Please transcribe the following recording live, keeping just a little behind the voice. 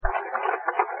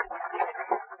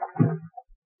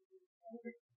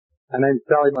My name's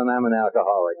Charlie, and I'm an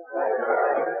alcoholic.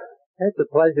 It's a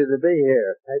pleasure to be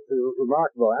here. It's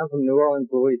remarkable. I'm from New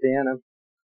Orleans, Louisiana,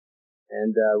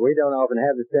 and we don't often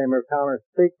have the Chamber of Commerce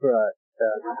speak for us.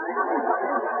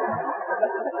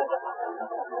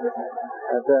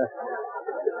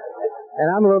 And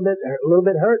I'm a little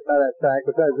bit hurt by that fact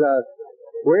because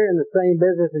we're in the same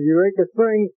business as Eureka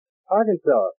Springs,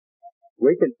 Arkansas.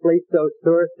 We can fleece those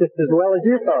tourists just as well as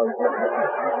you folks.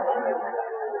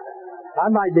 I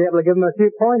might be able to give them a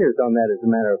few pointers on that, as a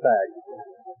matter of fact.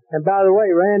 And by the way,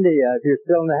 Randy, if you're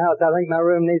still in the house, I think my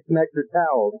room needs some extra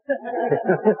towels.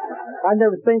 I've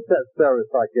never seen such service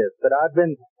like this, but I've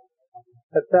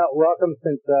felt welcome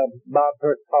since Bob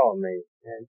first called me.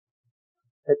 And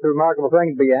it's a remarkable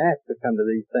thing to be asked to come to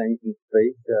these things and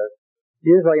speak.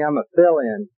 Usually I'm a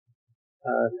fill-in.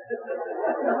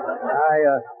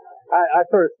 I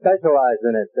sort of specialize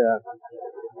in it.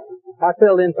 I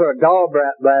filled in for a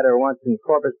gallbladder once in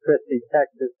Corpus Christi,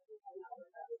 Texas.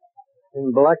 In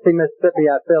Biloxi, Mississippi,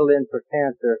 I filled in for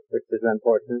cancer, which is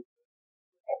unfortunate.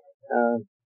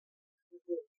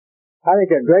 I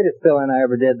think the greatest fill-in I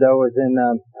ever did, though, was in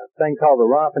a thing called the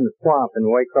Romp in the Swamp in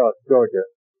Waycross, Georgia,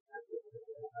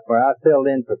 where I filled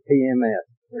in for PMS.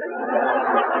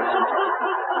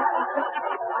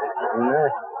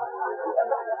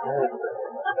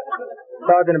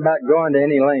 Talking about going to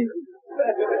any length.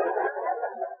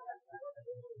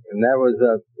 And that was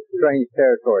strange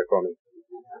territory for me.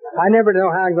 I never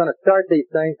know how I'm going to start these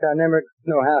things. I never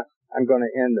know how I'm going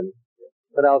to end them.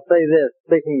 But I'll say this,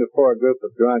 speaking before a group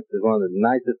of drunks is one of the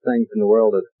nicest things in the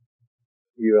world that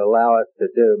you allow us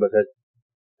to do, because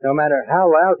no matter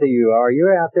how lousy you are,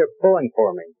 you're out there pulling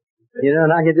for me. You know,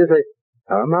 and I can just say,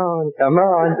 come on, come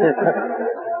on.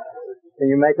 And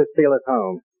you make us feel at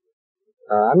home.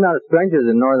 I'm not a stranger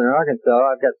to northern Arkansas.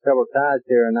 I've got several ties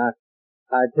here, and I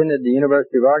attended the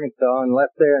University of Arkansas and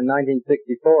left there in 1964.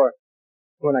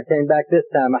 When I came back this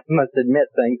time, I must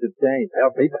admit things have changed.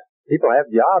 Hell, people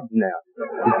have jobs now.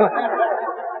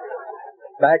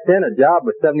 Back then, a job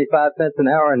was 75 cents an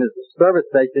hour in a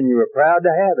service station. You were proud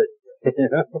to have it.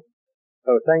 You know?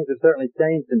 So things have certainly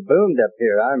changed and boomed up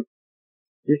here.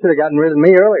 You should have gotten rid of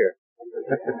me earlier.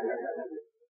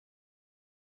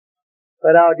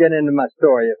 But I'll get into my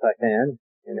story if I can,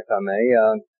 and if I may.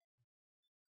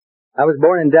 I was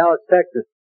born in Dallas, Texas.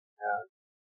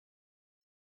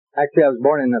 Actually, I was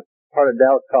born in a part of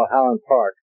Dallas called Highland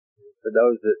Park. For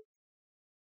those that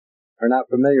are not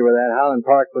familiar with that, Highland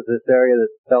Park was this area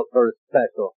that felt sort of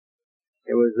special.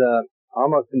 It was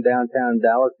almost in downtown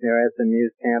Dallas near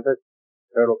SMU's campus,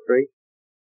 Turtle Creek.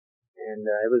 And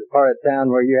it was a part of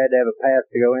town where you had to have a pass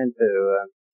to go into.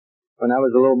 When I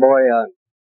was a little boy,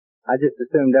 I just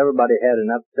assumed everybody had an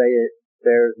upstairs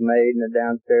maid and a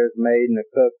downstairs maid and a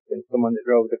cook and someone that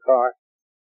drove the car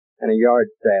and a yard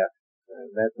staff.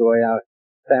 That's the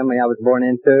family I was born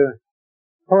into.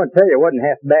 I want to tell you, it wasn't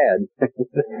half bad.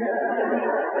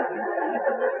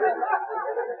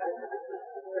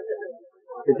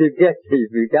 If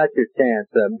you got your chance,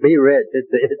 be rich.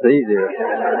 It's easier.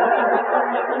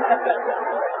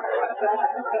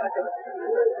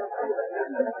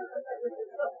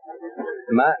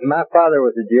 My father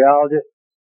was a geologist,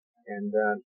 and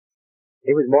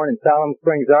he was born in Siloam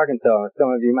Springs, Arkansas.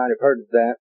 Some of you might have heard of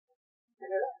that.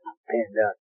 And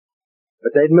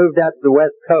but they'd moved out to the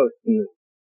West Coast in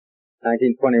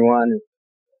 1921. And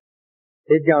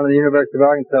he'd gone to the University of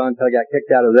Arkansas until he got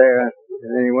kicked out of there, and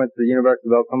then he went to the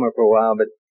University of Oklahoma for a while. But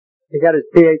he got his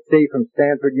PhD from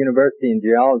Stanford University in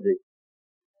geology,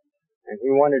 and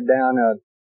he wandered down.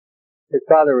 His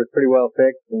father was pretty well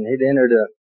fixed, and he'd entered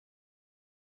a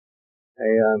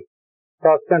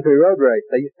cross-country road race.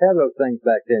 They used to have those things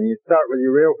back then. You'd start with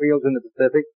your rear wheels in the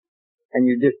Pacific, and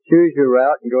you just choose your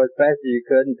route and go as fast as you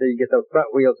could until you get those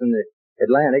front wheels in the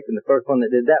Atlantic, and the first one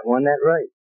that did that won that race.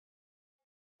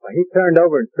 Well, he turned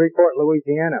over in Shreveport,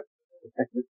 Louisiana,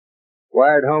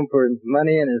 wired home for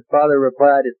money, and his father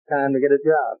replied, "It's time to get a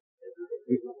job."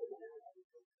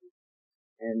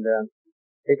 And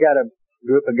he got a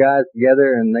group of guys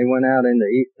together, and they went out into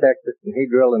East Texas, and he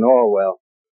drilled an oil well.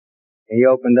 He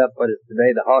opened up what is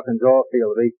today the Hawkins oil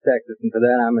field of East Texas, and for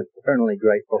that I'm eternally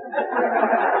grateful.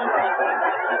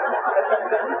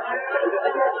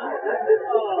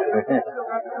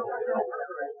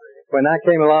 When I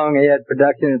came along, he had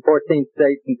production in 14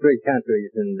 states and 3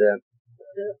 countries, and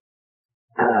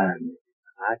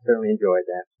I certainly enjoyed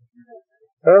that.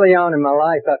 Early on in my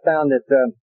life, I found that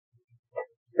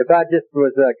if I just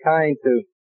was kind to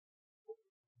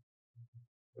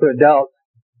adults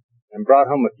and brought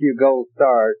home a few gold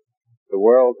stars, the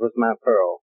world was my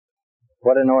pearl.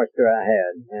 What an oyster I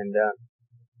had. And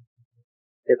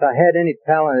if I had any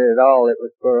talent at all, it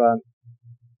was for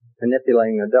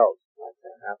manipulating adults.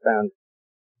 I found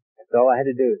that's all I had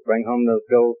to do is bring home those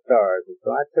gold stars, and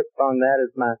so I took upon that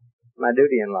as my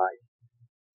duty in life.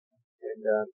 And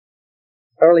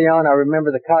early on, I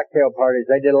remember the cocktail parties.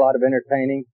 They did a lot of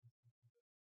entertaining.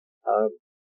 I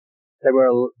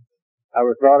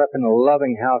was brought up in a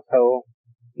loving household.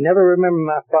 Never remember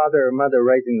my father or mother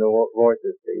raising the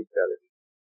voices to each other.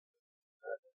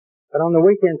 But on the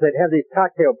weekends, they'd have these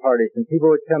cocktail parties, and people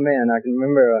would come in. I can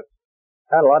remember I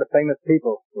had a lot of famous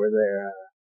people were there.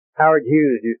 Howard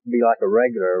Hughes used to be like a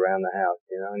regular around the house,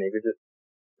 you know, and he was just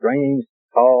strange,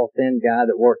 tall, thin guy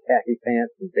that wore khaki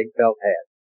pants and big felt hat.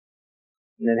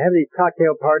 And they'd have these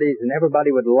cocktail parties, and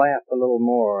everybody would laugh a little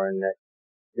more, and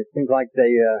it seemed like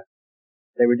they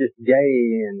were just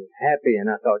gay and happy, and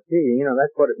I thought, gee, you know,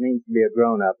 that's what it means to be a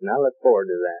grown-up, and I look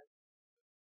forward to that.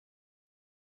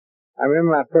 I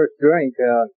remember my first drink,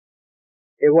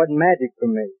 it wasn't magic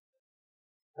for me.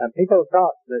 People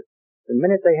thought that the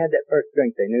minute they had that first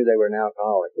drink, they knew they were an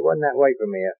alcoholic. It wasn't that way for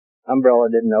me. An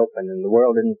umbrella didn't open, and the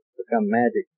world didn't become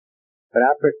magic. But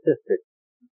I persisted.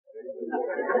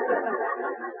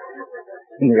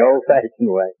 In the old-fashioned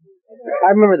way. I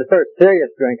remember the first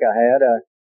serious drink I had,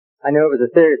 I knew it was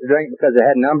a serious drink because it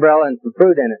had an umbrella and some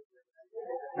fruit in it.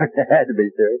 It had to be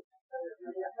serious.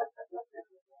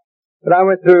 But I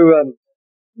went through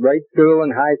grade school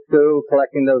and high school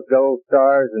collecting those gold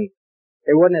stars, and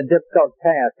it wasn't a difficult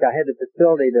task. I had the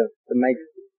facility to make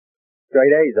straight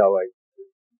A's always.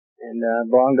 And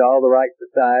belonged to all the right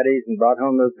societies and brought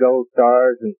home those gold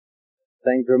stars, and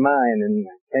things were mine. And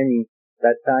came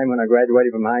that time when I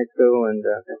graduated from high school, and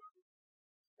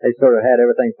they sort of had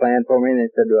everything planned for me, and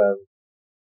they said,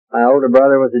 my older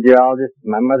brother was a geologist,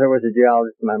 my mother was a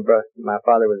geologist, my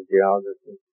father was a geologist.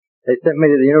 And they sent me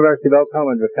to the University of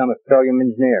Oklahoma to become a petroleum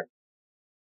engineer.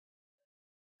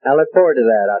 I look forward to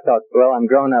that. I thought, well, I'm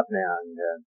grown up now, and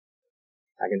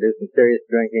I can do some serious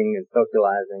drinking and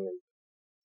socializing. And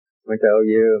went to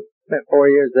OU, spent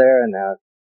 4 years there, and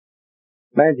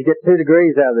managed to get 2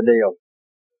 degrees out of the deal,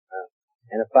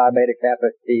 and a Phi Beta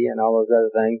Kappa T and all those other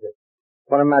things.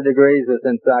 One of my degrees was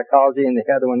in psychology, and the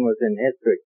other one was in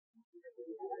history,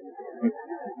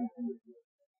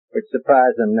 which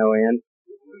surprised them no end.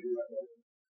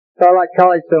 So I liked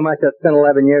college so much, I spent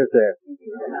 11 years there.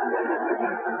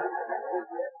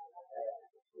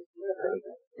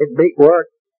 It beat work,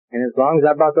 and as long as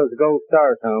I brought those gold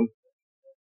stars home,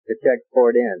 the checks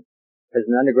poured in. As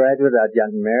an undergraduate, I'd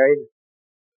gotten married.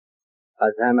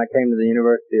 By the time I came to the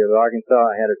University of Arkansas,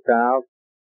 I had a child.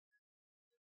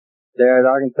 There at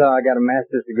Arkansas, I got a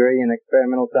master's degree in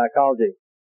experimental psychology.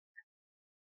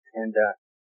 And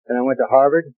then I went to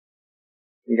Harvard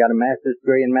and got a master's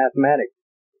degree in mathematics.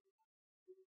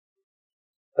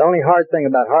 The only hard thing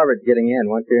about Harvard is getting in.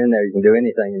 Once you're in there, you can do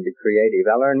anything and be creative.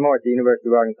 I learned more at the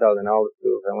University of Arkansas than all the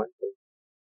schools I went to.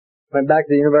 Went back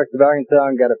to the University of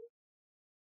Arkansas and got a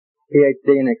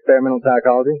PhD in experimental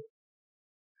psychology.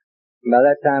 By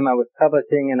that time, I was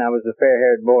publishing, and I was a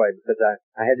fair-haired boy because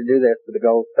I had to do this for the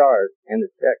gold stars and the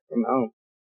check from home.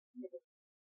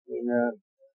 And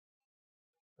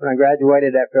when I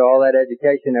graduated after all that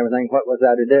education and everything, what was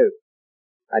I to do?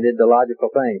 I did the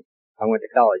logical thing. I went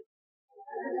to college.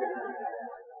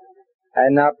 I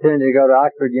had an opportunity to go to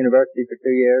Oxford University for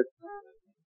 2 years.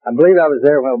 I believe I was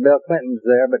there while Bill Clinton was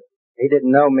there, but he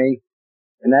didn't know me,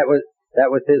 and that was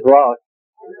his loss.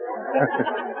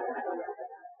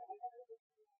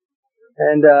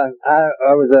 And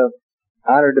I was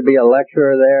honored to be a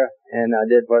lecturer there, and I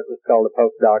did what was called a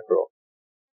postdoctoral.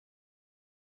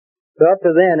 So up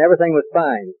to then, everything was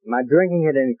fine. My drinking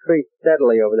had increased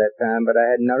steadily over that time, but I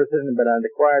hadn't noticed it, but I'd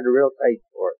acquired a real taste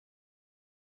for it.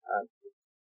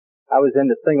 I was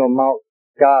into single malt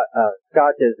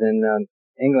scotches in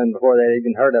England before they'd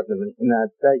even heard of them in the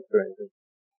United States, for instance.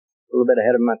 A little bit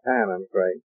ahead of my time, I'm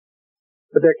afraid.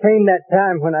 But there came that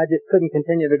time when I just couldn't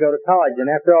continue to go to college,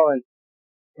 and after all,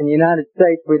 in the United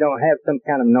States, we don't have some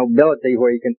kind of nobility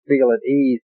where you can feel at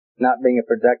ease not being a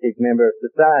productive member of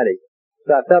society.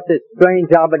 So I felt this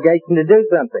strange obligation to do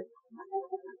something.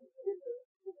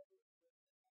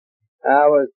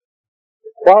 I was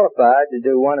qualified to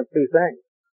do one of two things.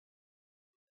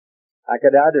 I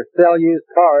could either sell used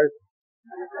cars,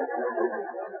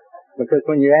 because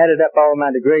when you added up all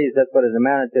my degrees, that's what it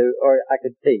amounted to, or I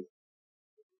could teach.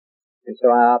 And so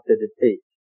I opted to teach.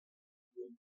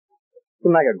 It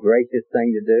seemed like a gracious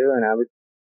thing to do, and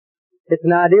it's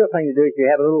an ideal thing to do if you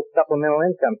have a little supplemental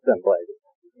income someplace.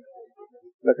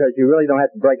 Because you really don't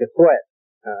have to break a sweat.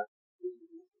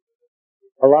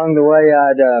 Along the way,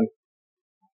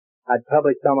 I'd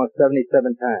published almost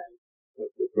 77 times,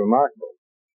 which was remarkable.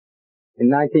 In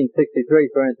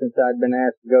 1963, for instance, I'd been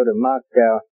asked to go to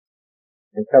Moscow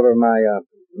and cover my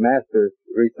master's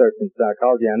research in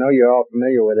psychology. I know you're all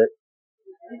familiar with it.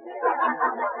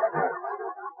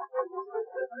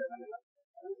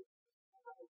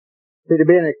 See, to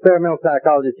be an experimental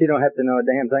psychologist, you don't have to know a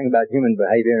damn thing about human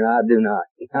behavior, and I do not.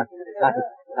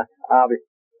 Obviously.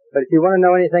 But if you want to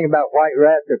know anything about white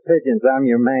rats or pigeons, I'm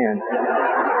your man.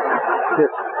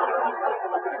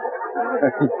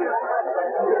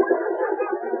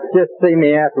 Just see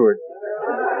me afterwards.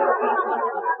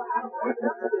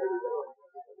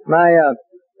 My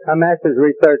master's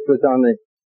research was on the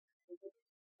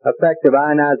effect of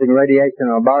ionizing radiation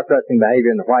on bar-crushing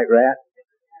behavior in the white rat.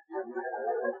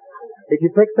 If you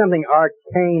pick something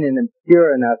arcane and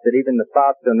obscure enough that even the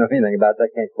fops don't know anything about, they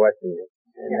can't question you.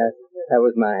 And that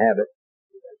was my habit.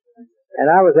 And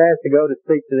I was asked to go to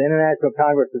speak to the International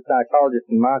Congress of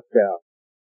Psychologists in Moscow.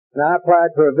 And I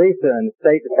applied for a visa, and the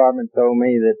State Department told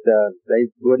me that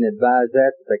they wouldn't advise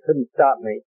that, that they couldn't stop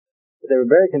me. But they were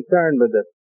very concerned with the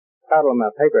title of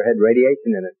my paper had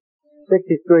radiation in it.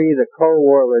 63, the Cold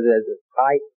War was at its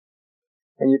height.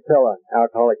 And you tell an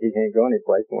alcoholic he can't go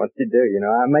anyplace, and what you do, you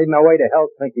know. I made my way to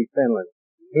Helsinki, Finland.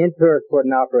 Intours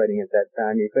wasn't operating at that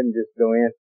time. You couldn't just go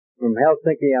in. From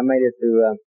Helsinki, I made it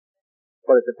to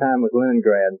what at the time was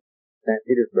Leningrad, St.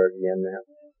 Petersburg again now.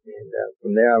 And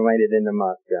from there, I made it into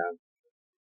Moscow.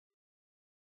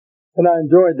 And I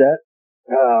enjoyed that.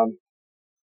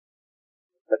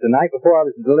 But the night before I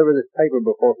was to deliver this paper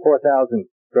before 4,000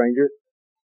 strangers,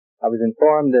 I was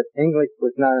informed that English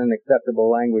was not an acceptable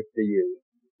language to use.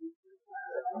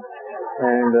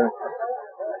 And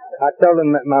I told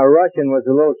them that my Russian was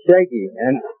a little shaky,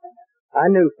 and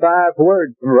I knew 5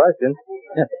 words from Russian,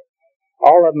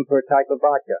 all of them for a type of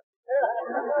vodka.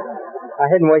 I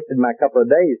hadn't wasted my couple of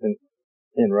days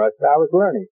in Russia. I was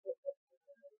learning.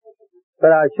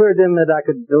 But I assured them that I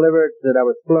could deliver it, that I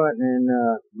was fluent in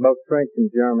both French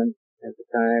and German at the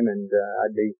time, and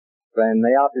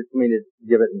they offered for me to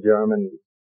give it in German.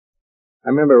 I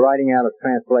remember writing out a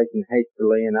translation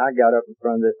hastily, and I got up in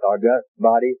front of this august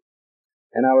body,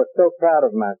 and I was so proud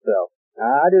of myself.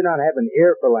 Now, I do not have an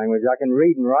ear for language. I can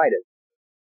read and write it.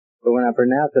 But when I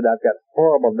pronounce it, I've got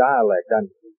horrible dialect.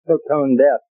 I'm so tone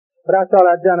deaf. But I thought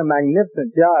I'd done a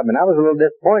magnificent job, and I was a little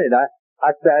disappointed. I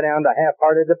sat down to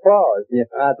half-hearted applause. You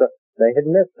know, I thought they had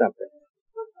missed something.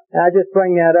 And I just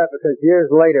bring that up because years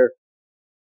later,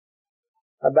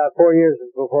 about 4 years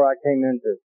before I came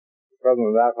into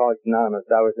program of Alcoholics Anonymous,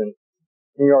 I was in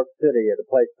New York City at a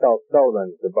place called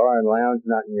Sullivan's, a bar and lounge,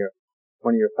 not in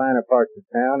one of your finer parts of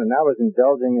town, and I was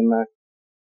indulging in my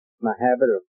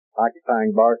habit of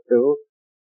occupying bar stools.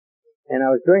 And I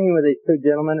was drinking with these 2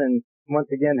 gentlemen, and once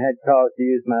again had cause to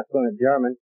use my fluent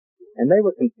German, and they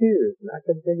were confused, and I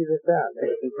couldn't figure this out.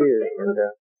 They were confused, and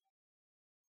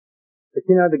but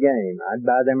you know the game. I'd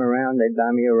buy them around, they'd buy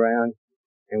me around,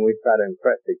 and we'd try to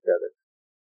impress each other.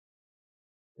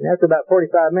 And after about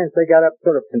 45 minutes, they got up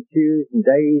sort of confused and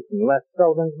dazed and left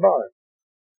Sullivan's bar.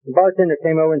 The bartender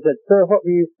came over and said, "Sir, what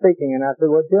were you speaking?" And I said,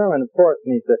 "Well, German, of course."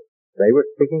 And he said, "They were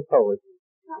speaking Polish."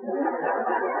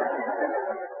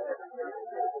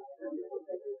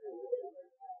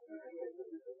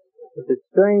 It's a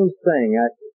strange thing.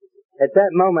 At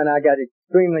that moment, I got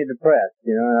extremely depressed,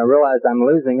 you know, and I realized I'm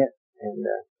losing it. And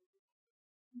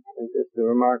it's just a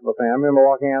remarkable thing. I remember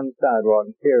walking out on the sidewalk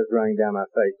and tears running down my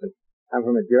face. And I'm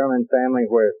from a German family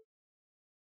where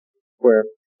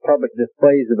public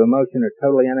displays of emotion are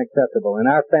totally unacceptable. In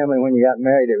our family, when you got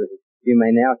married, it was, "You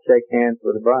may now shake hands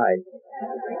with the bride."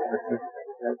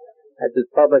 That's as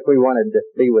public we wanted to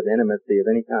be with intimacy of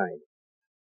any kind.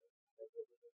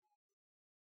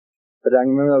 But I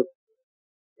remember those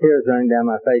tears running down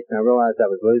my face, and I realized I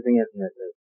was losing it, and that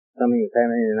something was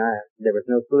happening, and there was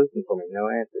no solution for me, no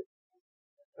answer.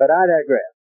 But I digress.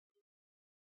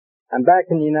 I'm back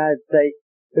in the United States,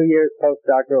 2 years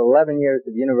postdoctoral, 11 years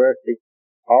of university,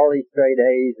 all these straight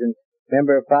A's, and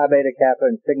member of Phi Beta Kappa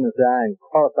and Sigma Xi, and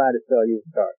qualified to sell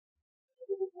used cars.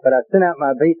 But I sent out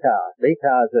my VTAA.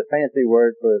 VTAA is a fancy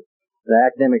word for the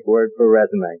academic word for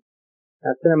resume.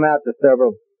 I sent them out to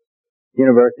several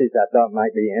universities I thought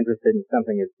might be interested in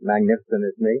something as magnificent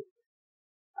as me.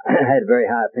 I had a very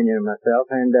high opinion of myself,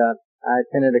 and I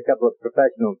attended a couple of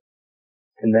professional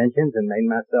conventions and made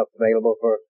myself available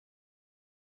for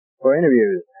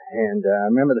interviews. And I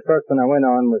remember the first one I went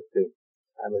on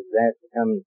I was asked to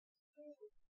come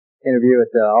interview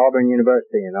at Auburn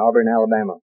University in Auburn,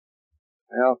 Alabama.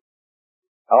 Well,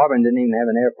 Auburn didn't even have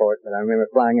an airport, but I remember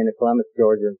flying into Columbus,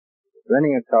 Georgia,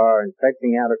 renting a car and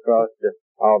traipsing out across to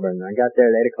Auburn. I got there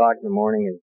at 8 o'clock in the morning,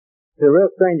 and it was a real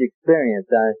strange experience.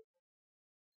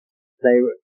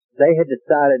 they had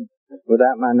decided,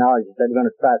 without my knowledge, that they were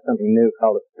going to try something new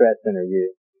called a stress interview.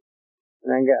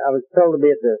 And I was told to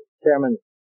be at the chairman's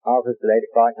office at 8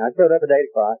 o'clock, and I showed up at 8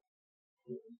 o'clock.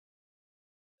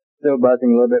 Still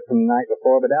buzzing a little bit from the night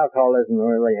before, but alcoholism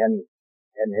really hadn't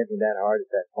hit me that hard at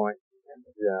that point. And,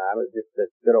 I was just a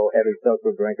good old heavy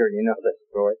social drinker, you know that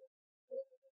story.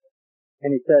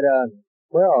 And he said,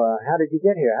 how did you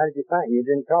get here? How did you find it? You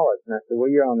didn't call us. And I said, well,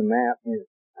 you're on the map. And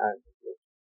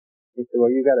he said,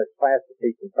 well, you got a class to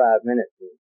teach in 5 minutes.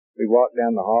 And we walked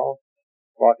down the hall,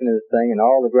 walked into this thing, and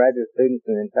all the graduate students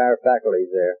and the entire faculty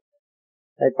is there.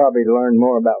 They probably learned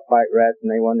more about fight rats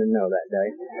than they wanted to know that day.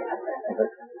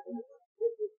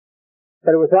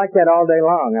 But it was like that all day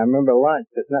long. I remember lunch.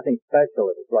 There's nothing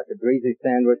special. It was like a greasy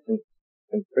sandwich and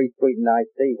pre-sweetened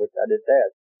iced tea, which I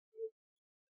detest.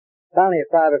 Finally,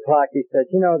 at 5 o'clock, he said,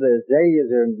 the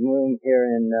azaleas are in bloom here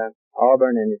in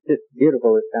Auburn, and it's just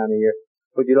beautiful this time of year.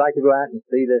 Would you like to go out and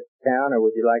see this town, or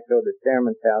would you like to go to the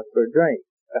chairman's house for a drink?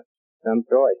 Some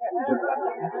choice.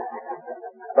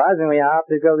 Surprisingly, I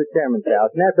opted to go to the chairman's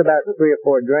house, and after about 3 or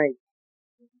 4 drinks,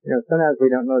 sometimes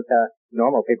we don't notice how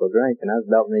normal people drink, and I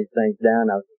was belting these things down.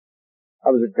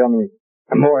 I was becoming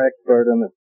more expert in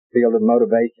the field of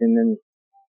motivation and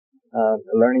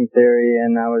learning theory,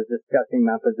 and I was discussing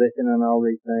my position on all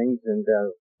these things, and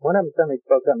one of them suddenly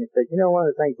spoke up and said, one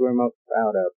of the things we're most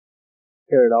proud of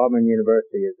here at Auburn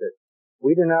University is that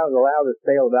we do not allow the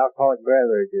sale of alcoholic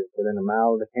beverages within a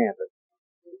mile of the campus.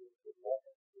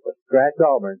 But scratch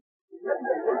Auburn.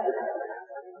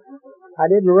 I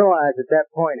didn't realize at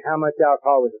that point how much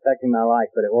alcohol was affecting my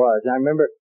life, but it was. And I remember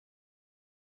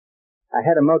I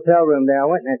had a motel room there. I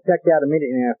went and I checked out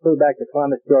immediately, and I flew back to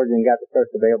Columbus, Georgia, and got the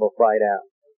first available flight out.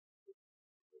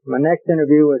 My next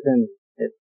interview was in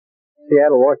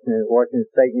Seattle, Washington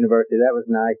State University. That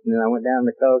was nice. And then I went down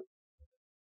the coast.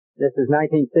 This is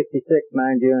 1966,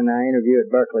 mind you, and I interviewed at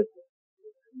Berkeley.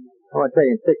 I want to tell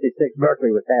you, in 66,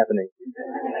 Berkeley was happening.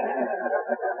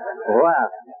 Wow.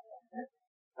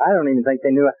 I don't even think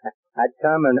they knew I'd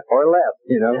come or left,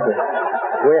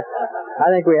 I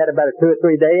think we had about a 2 or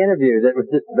 3 day interview that was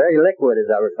just very liquid, as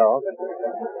I recall.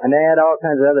 And they had all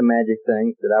kinds of other magic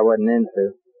things that I wasn't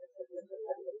into.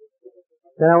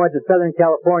 Then I went to Southern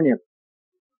California,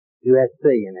 USC,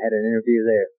 and had an interview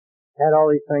there. Had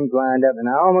all these things lined up, and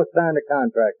I almost signed a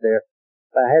contract there.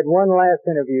 But I had one last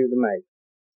interview to make.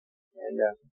 And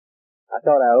I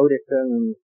thought I owed it to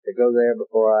them to go there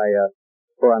before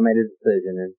I made a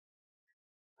decision. And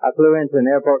I flew into an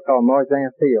airport called Morzan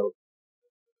Field,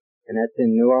 and that's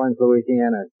in New Orleans,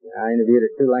 Louisiana. I interviewed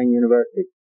at Tulane University.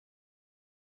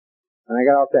 When I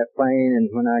got off that plane, and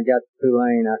when I got to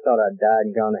Tulane, I thought I'd died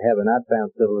and gone to heaven. I'd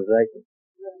found civilization.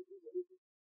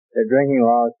 Their drinking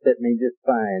laws fit me just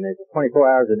fine. It's 24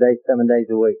 hours a day, 7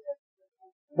 days a week.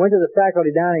 Went to the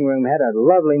faculty dining room, had a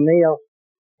lovely meal,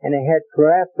 and they had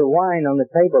carafes of wine on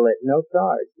the table at no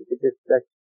charge. You could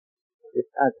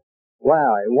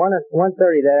wow. At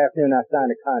 1:30 that afternoon, I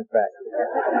signed a contract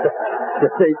to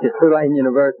teach at Tulane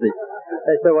University.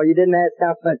 They said, well, you didn't ask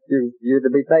how much you're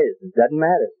to be paid. It doesn't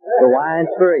matter. The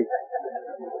wine's free.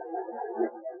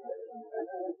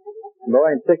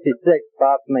 Boy, in 66,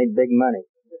 Pops made big money.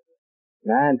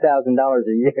 $9,000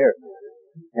 a year.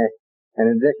 An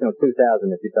additional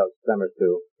 $2,000 if you talk summer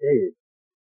school. Jeez.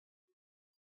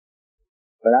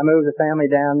 But I moved the family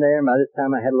down there, and by this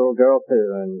time I had a little girl too,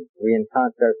 and we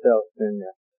ensconced ourselves in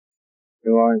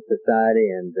New Orleans society,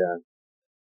 and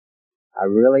I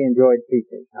really enjoyed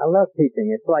teaching. I love teaching.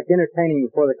 It's like entertaining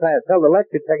before the class. Hell, the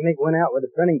lecture technique went out with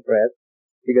a printing press.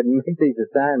 You could make these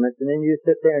assignments, and then you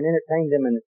sit there and entertain them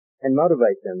and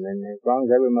motivate them. And as long as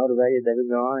they were motivated, they would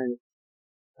go on. And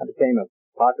I became a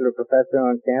popular professor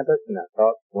on campus, and I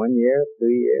taught 1 year, 2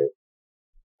 years.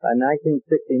 By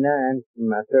 1969, in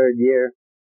my 3rd year,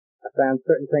 I found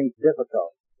certain things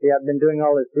difficult. See, I've been doing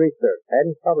all this research. I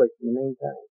hadn't published in the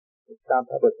meantime. I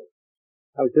stopped publishing.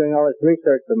 I was doing all this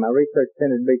research, but my research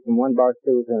tended to be from one bar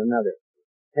stool to another.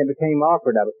 It became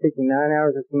awkward. I was teaching 9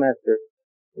 hours a semester,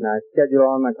 and I scheduled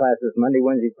all my classes Monday,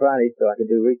 Wednesday, Friday, so I could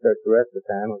do research the rest of the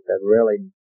time, which I'd rarely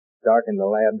darken the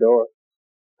lab door.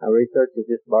 My research was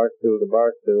just bar stool to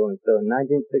bar stool, and so in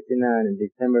 1969, in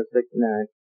December of 69,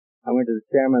 I went to the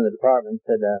chairman of the department and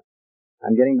said,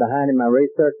 I'm getting behind in my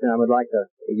research, and I would like a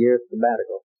year's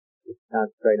sabbatical. Just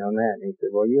concentrate on that. And he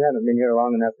said, well, you haven't been here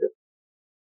long enough to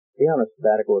be on a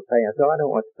sabbatical with pay. I said, I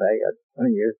don't want to pay. I just want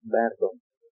a year's sabbatical.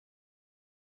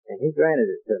 And he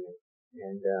granted it to me.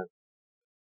 And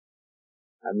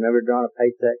I've never drawn a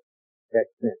paycheck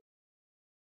since.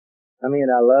 Something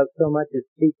that I love so much is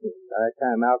teaching. By that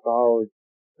time, alcohol was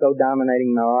so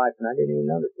dominating my life, and I didn't even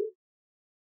notice it.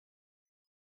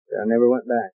 So I never went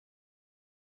back.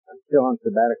 I'm still on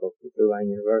sabbatical from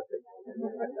Tulane University.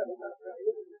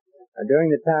 During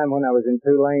the time when I was in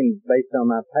Tulane, based on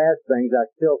my past things, I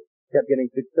still kept getting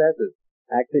successes.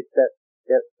 I actually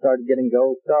started getting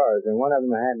gold stars, and one of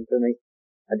them happened to me,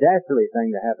 a dastardly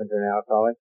thing that happened to an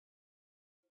alcoholic.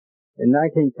 In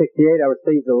 1968, I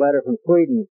received a letter from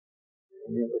Sweden,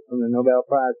 and it was from the Nobel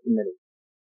Prize Committee.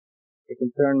 It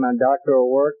concerned my doctoral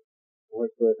work,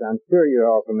 which was, I'm sure you're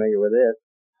all familiar with this.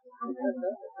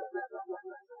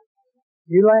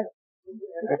 You laugh.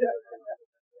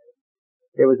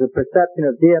 It was a perception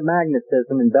of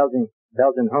diamagnetism in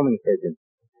Belgian homing pigeons.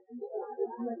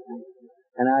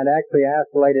 And I'd actually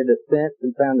isolated a sense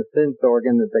and found a sense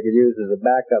organ that they could use as a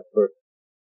backup for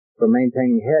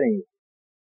maintaining headings.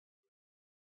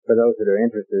 For those that are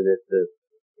interested, it's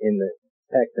in the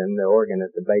pecten, the organ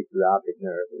at the base of the optic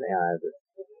nerve in the eyes.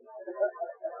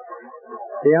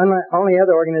 The only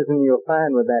other organism you'll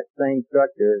find with that same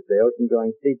structure is the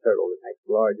ocean-going sea turtle that makes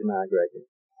large migrations.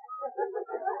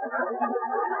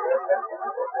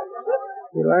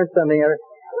 You learn something ever.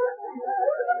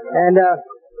 And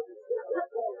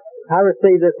I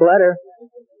received this letter,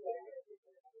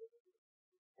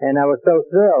 and I was so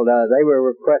thrilled. They were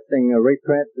requesting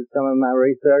reprints of some of my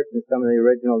research and some of the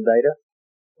original data,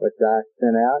 which I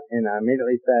sent out, and I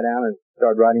immediately sat down and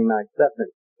started writing my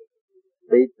acceptance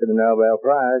speech for the Nobel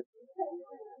Prize.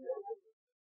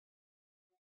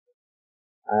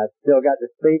 I've still got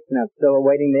the speech, and I'm still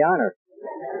awaiting the honor.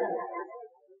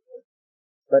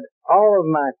 But all of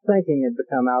my thinking had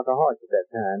become alcoholic at that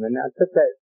time, and when I took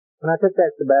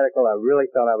that sabbatical, I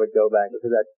really thought I would go back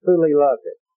because I truly loved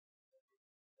it.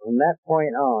 From that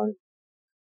point on,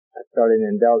 I started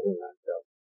indulging myself.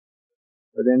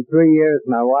 Within 3 years,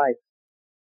 my wife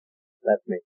left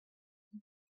me.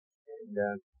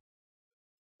 And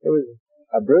it was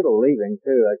a brutal leaving,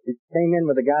 too. She came in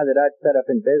with a guy that I'd set up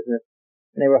in business,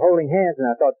 and they were holding hands, and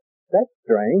I thought, that's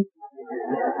strange.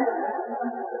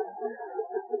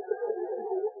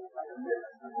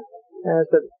 And I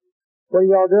said, what are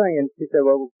you all doing? And she said,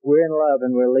 well, we're in love,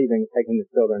 and we're leaving, taking the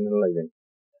children and leaving.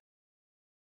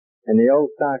 And the old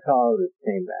psychologist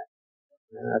came back.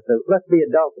 And I said, let's be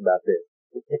adults about this.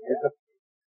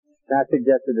 And I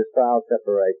suggested a trial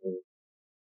separation.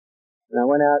 And I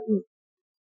went out and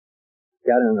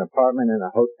got an apartment in a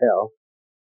hotel.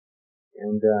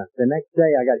 And the next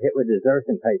day I got hit with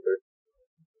desertion papers.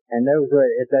 And those were,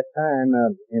 at that time,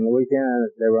 in Louisiana,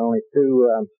 there were only two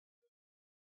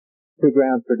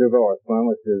grounds for divorce. One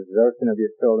was the desertion of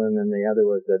your children, and the other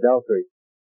was adultery.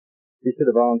 You should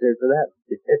have volunteered for that.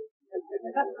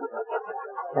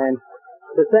 And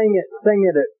the thing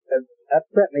that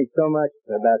upset me so much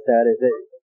about that is that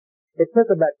it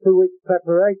took about 2 weeks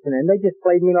preparation, and they just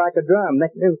played me like a drum. They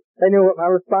knew what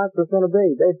my response was going to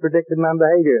be. They'd predicted my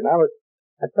behavior, and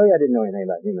I tell you, I didn't know anything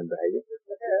about human behavior.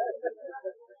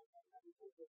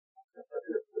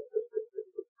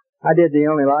 I did the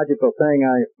only logical thing.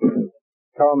 I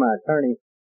called my attorney,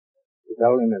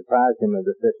 told him and apprised him of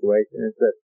the situation, and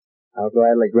said, I'll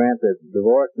gladly grant the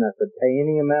divorce, and I said, pay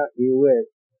any amount you wish,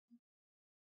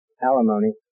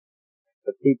 alimony,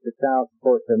 but keep the child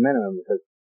support to a minimum, because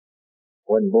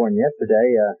I wasn't born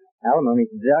yesterday. Alimony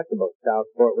is deductible. Child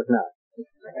support was not.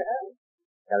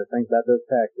 Got to think about those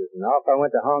taxes. And off I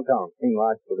went to Hong Kong. Seemed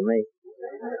logical to me.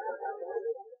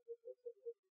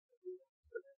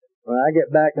 Well, I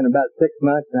get back in about 6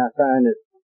 months, and I find that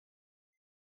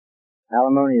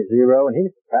alimony is zero, and he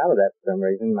was proud of that for some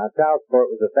reason. My child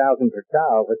support was $1,000 per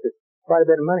child, which is quite a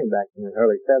bit of money back in the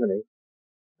early 70s.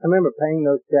 I remember paying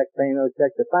those checks.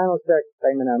 The final check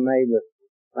payment I made was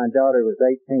my daughter was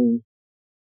 18.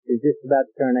 She was just about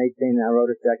to turn 18, and I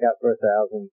wrote a check out for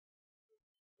 $1,000.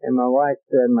 And my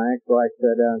ex-wife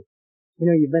said,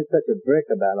 you've been such a brick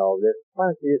about all this. Why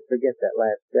don't you just forget that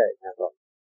last check? And I thought,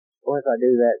 well, if I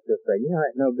do that, she'll say,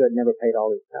 that's no good, never paid all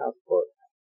this child support.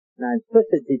 And I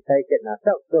insisted she take it, and I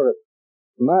felt sort of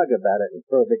smug about it and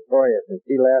sort of victorious. And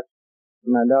she left,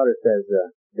 and my daughter says,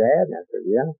 Dad? And I said,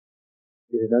 yeah.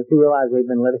 She said, don't you realize we've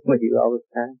been living with you all this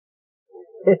time?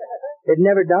 It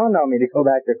never dawned on me to go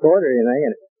back to court or anything.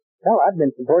 And hell, I'd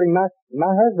been supporting my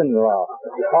husband-in-law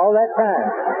all that time.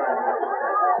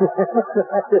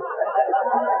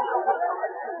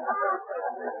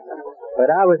 But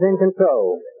I was in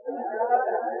control.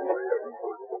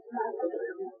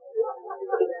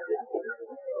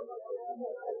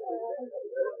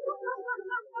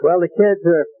 Well, the kids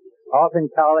are off in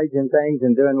college and things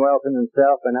and doing well for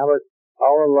themselves, and I was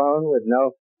all alone with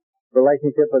no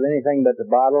relationship with anything but the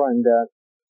bottle, and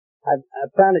I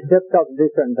found it difficult to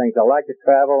do certain things. I like to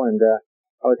travel, and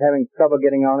I was having trouble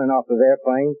getting on and off of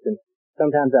airplanes, and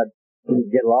sometimes I'd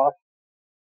get lost.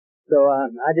 So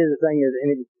I did the thing as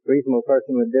any reasonable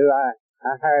person would do. I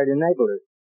hired enablers.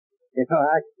 You know,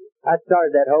 I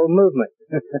started that whole movement.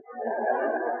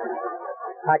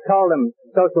 I called them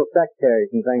social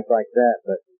secretaries and things like that,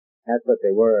 but that's what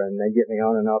they were, and they'd get me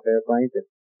on and off airplanes.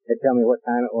 They'd tell me what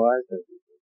time it was,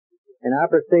 and I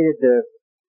proceeded to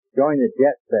join the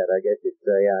jet set, I guess you'd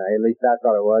say. At least I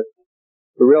thought it was.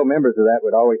 The real members of that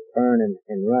would always turn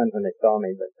and run when they saw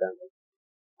me, but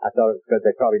I thought it was because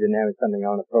they probably didn't have something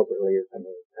on appropriately or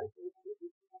something.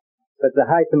 But the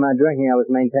height of my drinking, I was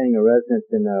maintaining a residence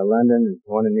in London,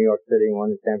 one in New York City,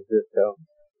 one in San Francisco,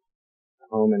 a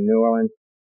home in New Orleans,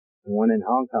 and one in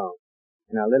Hong Kong.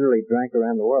 And I literally drank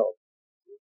around the world.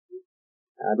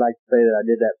 I'd like to say that I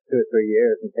did that for 2 or 3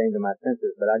 years and came to my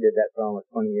senses, but I did that for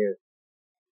almost 20 years.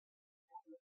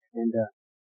 And the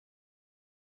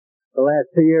last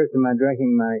 2 years of my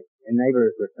drinking, my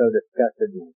neighbors were so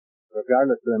disgusted.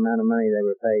 Regardless of the amount of money they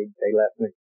were paid, they left me.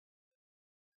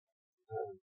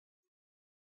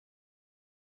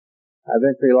 I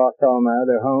eventually lost all my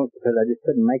other homes because I just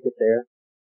couldn't make it there.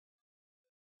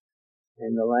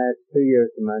 And the last 2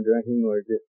 years of my drinking were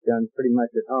just done pretty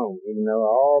much at home, even though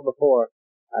all before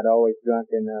I'd always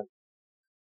drunk in,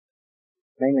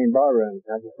 mainly in bar rooms.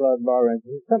 I just loved bar rooms.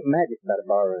 There's something magic about a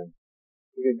bar room.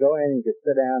 You could go in and you could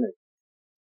sit down and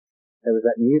there was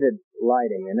that muted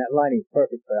lighting, and that lighting's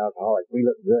perfect for alcoholics. We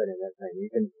look good in that thing.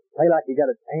 You can play like you got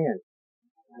a tan.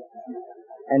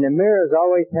 And the mirrors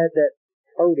always had that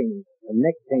coating of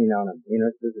nicotine on them. You know,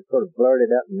 so it sort of blurred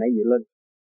it up and made you look.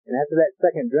 And after that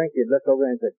second drink, you'd look over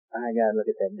and say, "My God, look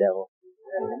at that devil."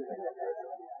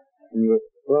 And you were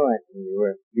fluent, and you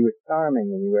were charming,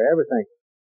 and you were everything.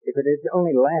 If it had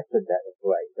only lasted that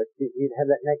way, but you'd have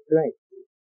that next drink,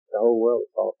 the whole world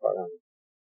would fall apart on you.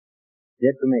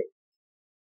 Did for me.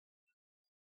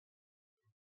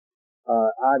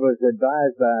 I was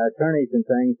advised by attorneys and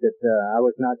things that I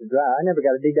was not to drive. I never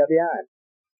got a DWI.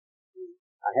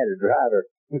 I had a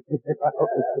driver.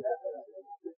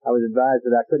 I was advised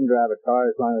that I couldn't drive a car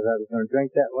as long as I was going to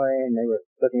drink that way, and they were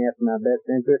looking after my best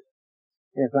interest.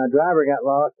 And if my driver got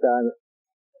lost,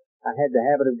 I had the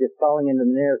habit of just falling into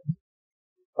the nearest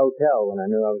hotel when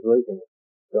I knew I was losing it.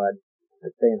 So I'd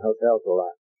stay in hotels a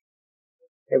lot.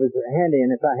 It was handy,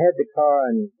 and if I had the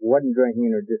car and wasn't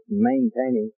drinking or just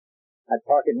maintaining, I'd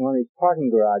park it in one of these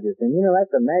parking garages. And you know,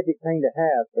 that's a magic thing to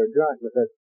have for a drunk because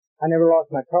I never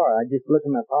lost my car. I'd just look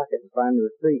in my pocket and find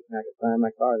the receipt, and I could find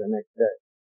my car the next day.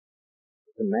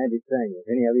 It's a magic thing.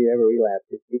 If any of you ever relapse,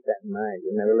 just keep that in mind.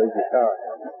 You'll never lose your car.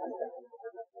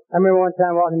 I remember one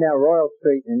time walking down Royal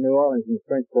Street in New Orleans in the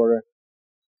French Quarter,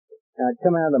 and I'd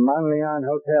come out of the Montleon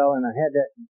Hotel, and I had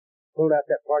pulled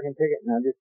out that parking ticket, and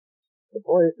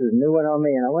boy, this is a new one on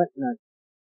me. And I went in a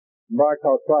bar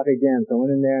called Sloppy Jim's. I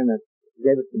went in there and I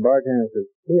gave it to the bartender and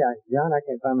said, "Gee, John, I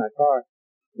can't find my car.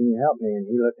 Can you help me?" And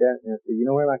he looked at it and I said, "You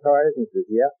know where my car is?" And he says,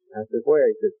 "Yep." I said, "Where?"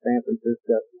 He said, "San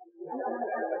Francisco."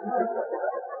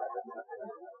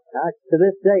 I, to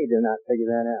this day, do not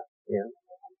figure that out. You know,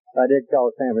 I did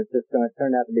call San Francisco, and it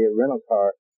turned out to be a rental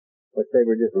car, which they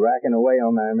were just racking away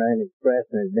on my American Express,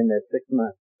 and it had been there 6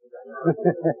 months.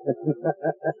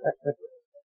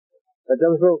 But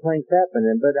those little things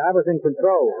happened, but I was in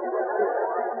control.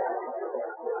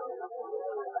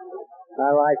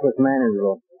 My life was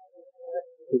manageable.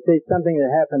 You see, something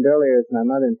that happened earlier is my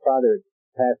mother and father had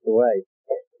passed away,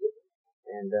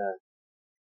 and I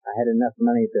had enough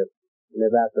money to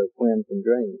live out those whims and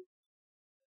dreams.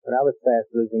 But I was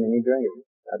fast losing any dreams.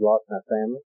 I'd lost my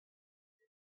family.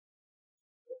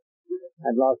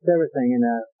 I'd lost everything, and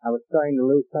I was starting to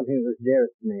lose something that was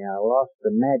dearest to me. I lost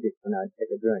the magic when I'd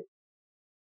take a drink.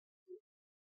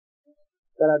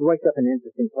 But I'd wake up in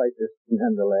interesting places,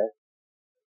 nonetheless.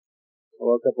 I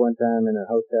woke up one time in a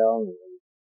hotel, and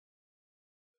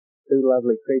 2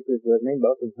 lovely creatures with me,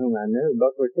 both of whom I knew.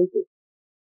 Both were teachers.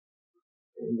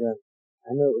 And I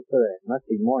knew it was for that. It must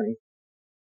be morning.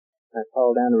 I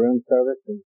called down to room service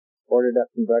and ordered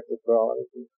up some breakfast for all of us.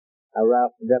 And I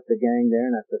roused up the gang there,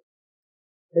 and I said,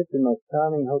 "This is the most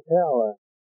charming hotel.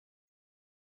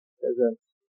 There's a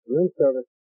room service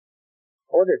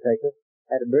order taker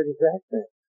had a British accent,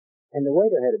 and the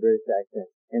waiter had a British accent,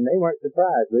 and they weren't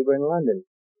surprised. We were in London."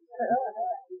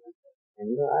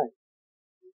 And you know,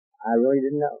 I really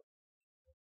didn't know.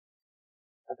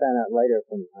 I found out later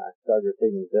from I started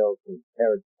receiving bills from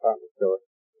Harrods department store.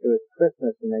 It was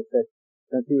Christmas, and they said,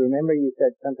 "Don't you remember you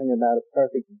said something about a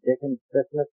perfect Dickens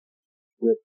Christmas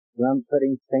with rum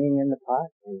pudding singing in the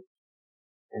pot?" And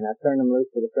I turned them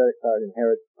loose with a credit card in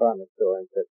Harrods department store and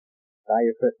said, "Buy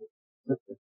your Christmas."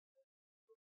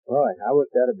 Boy, I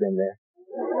wish I'd have been there.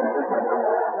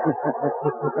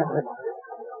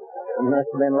 It must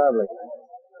have been lovely.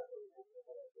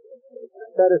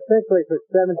 But essentially for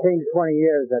 17 to 20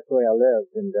 years, that's the way I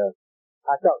lived. And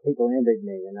I thought people envied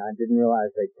me, and I didn't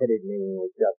realize they pitied me and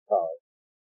was just cause.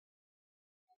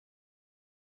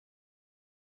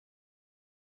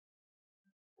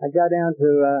 I got down to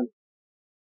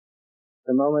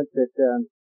the moment that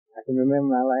I can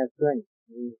remember my last drink.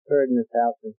 It occurred in this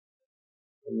house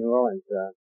in New Orleans.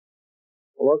 I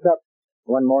woke up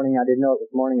one morning. I didn't know it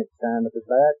was morning at the time, because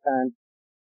by that time,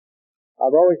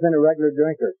 I've always been a regular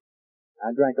drinker. I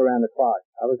drank around the clock.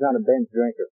 I was not a binge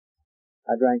drinker.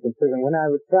 I drank consistently. When I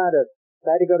would try to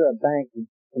go to a bank and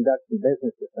conduct some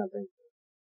business or something,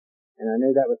 and I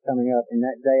knew that was coming up, and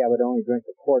that day I would only drink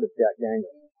a quart of Jack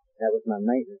Daniels. That was my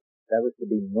maintenance. That was to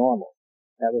be normal.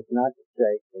 That was not to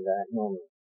shake and to act normally.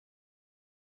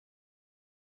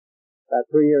 About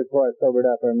 3 years before I sobered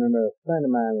up, I remember a friend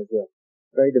of mine was a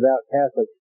very devout Catholic,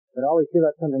 but always give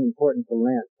up something important for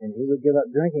Lent, and he would give up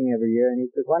drinking every year, and he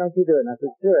said, "Why don't you do it?" And I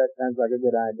said, "Sure, that sounds like a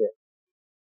good idea."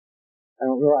 I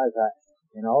don't realize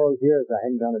in all those years I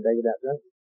hadn't gone a day without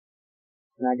drinking,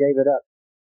 and I gave it up.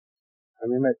 I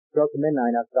remember at the stroke of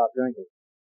midnight I stopped drinking,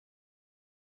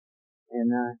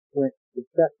 and I went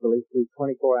successfully through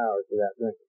 24 hours without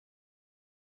drinking.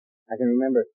 I can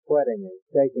remember sweating and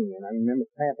shaking, and I remember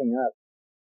cramping up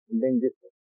and being just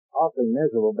awfully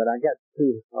miserable, but I got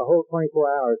through a whole 24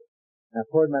 hours, and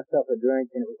I poured myself a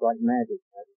drink, and it was like magic.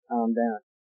 I just calmed down.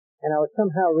 And I was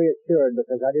somehow reassured,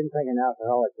 because I didn't think an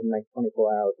alcoholic could make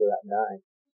 24 hours without dying.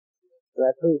 So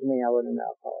that proved to me I wasn't an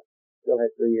alcoholic. Still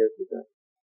had 3 years to drink.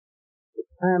 But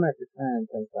time after time,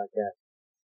 things like that.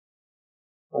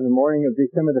 On the morning of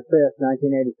December the 5th,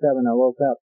 1987, I woke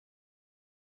up,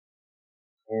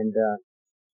 and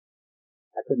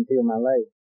I couldn't feel my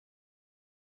legs.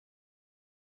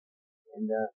 And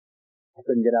I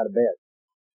couldn't get out of bed.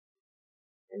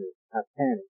 And I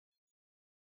panicked.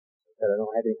 I said, "I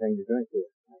don't have anything to drink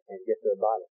here. I can't get to a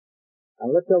bottle." I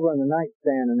looked over on the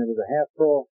nightstand, and there was a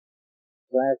half-full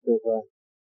glass of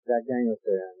Jack Daniels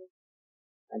there. And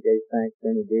I gave thanks to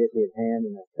any deity at hand,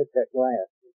 and I took that glass.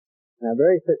 And I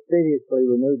very fastidiously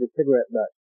removed the cigarette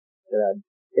butt that I'd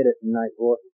hit it the night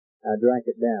before. I drank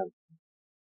it down.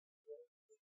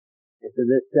 And to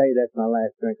this day, that's my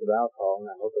last drink of alcohol, and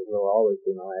I hope it will always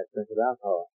be my last drink of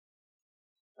alcohol.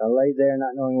 I lay there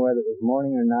not knowing whether it was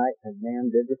morning or night, and a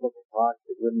damn digital clock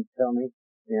that wouldn't tell me.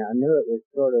 Yeah, I knew it was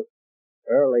sort of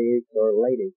early or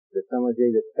late, that someone was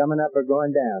either coming up or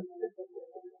going down.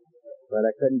 But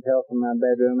I couldn't tell from my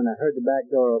bedroom, and I heard the back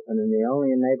door open, and the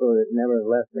only neighbor that never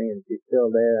left me, and she's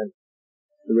still there, and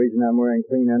the reason I'm wearing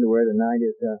clean underwear tonight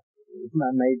is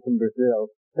my maid from Brazil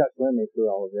stuck with me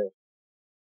through all of this.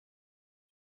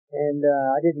 And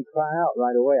I didn't cry out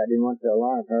right away. I didn't want to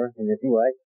alarm her in any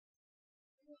way.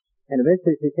 And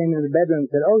eventually she came into the bedroom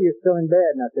and said, "Oh, you're still in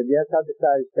bed." And I said, "Yes, I've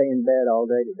decided to stay in bed all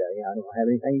day today. I don't have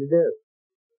anything to do."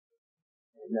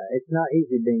 And it's not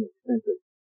easy being eccentric.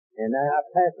 And I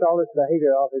passed all this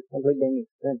behavior off as simply being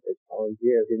eccentric all these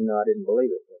years, even though I didn't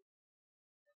believe it.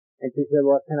 And she said,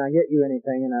 "Well, can I get you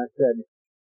anything?" And I said,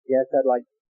 "Yes, I'd like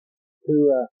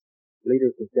 2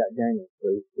 liters of Jack Daniels,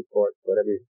 please, 2 quarts,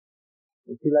 whatever."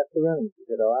 And she left the room. She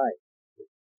said, "All right."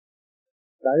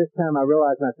 By this time, I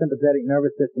realized my sympathetic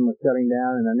nervous system was shutting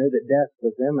down, and I knew that death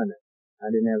was imminent. I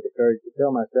didn't have the courage to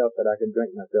tell myself that I could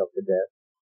drink myself to death.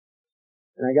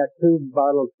 And I got 2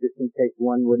 bottles just in case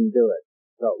one wouldn't do it.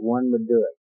 Thought one would do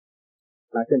it.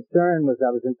 My concern was I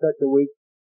was in such a weak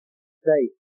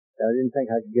state that I didn't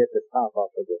think I could get the top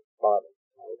off of this bottle.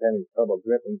 I was having trouble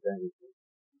gripping things.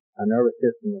 My nervous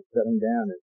system was shutting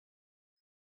down. And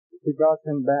she brought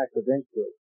them back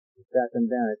eventually. She sat them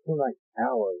down. It seemed like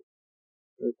hours.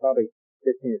 It was probably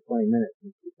 15 or 20 minutes.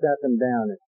 And she sat them down,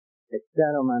 and they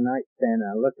sat on my nightstand, and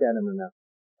I looked at them, and I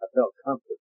felt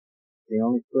comfort. The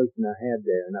only solution I had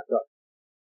there. And I thought,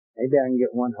 maybe I can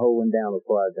get one whole one down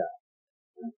before I die.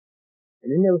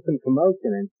 And then there was some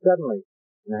commotion, and suddenly,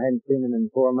 and I hadn't seen them in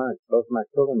 4 months, both my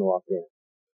children walked in.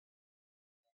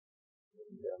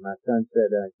 And my son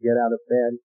said, "Get out of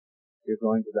bed. You're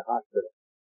going to the hospital."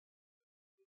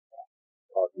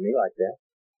 Talked to me like that.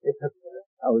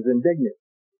 I was indignant.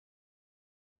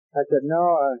 I said,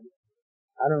 "No,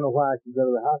 I don't know why I should go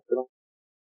to the hospital."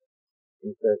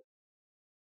 He said,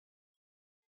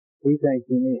 "We think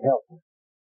you need help."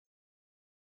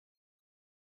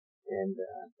 And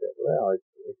I said, "Well,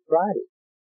 it's Friday.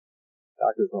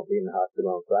 Doctors won't be in the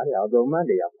hospital on Friday. I'll go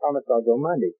Monday. I promise I'll go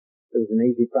Monday." It was an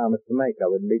easy promise to make. I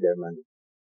wouldn't be there Monday.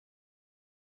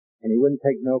 And he wouldn't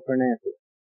take no for an answer.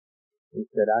 He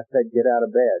said, "I said get out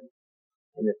of bed."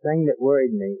 And the thing that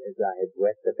worried me is I had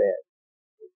wet the bed.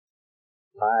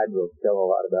 pride will kill a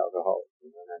lot of alcoholics.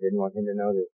 And I didn't want him to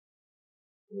know this.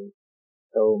 And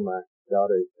so my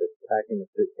daughter was packing a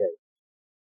suitcase.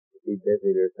 She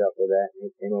busied herself with that, and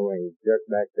he came over and he jerked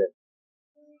back that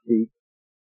sheet.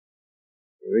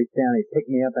 He reached down, he picked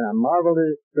me up, and I marveled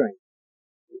at his strength.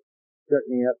 He jerked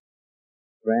me up,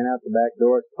 ran out the back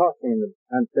door, tossed me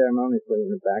unceremoniously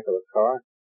in the back of a car,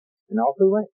 and off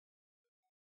we went.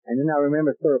 And then I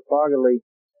remember sort of foggily,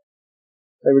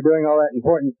 they were doing all that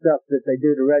important stuff that they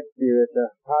do to register you at the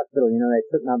hospital. You know, they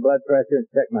took my blood pressure and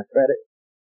checked my credit.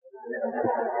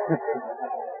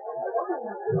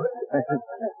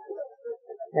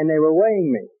 And they were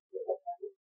weighing me.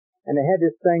 And they had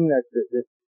this thing this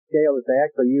scale that they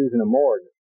actually use in a morgue,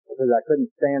 because I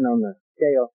couldn't stand on the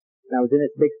scale, and I was in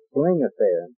this big sling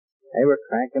affair. They were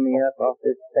cranking me up off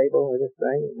this table with this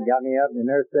thing, and got me up, and the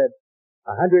nurse said,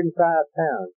 105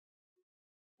 pounds.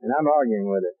 And I'm arguing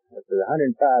with it. I said,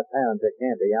 105 pounds, it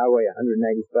can't be. I weigh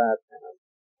 185 pounds.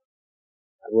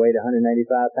 I've weighed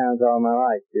 185 pounds all my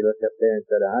life. She looked up there and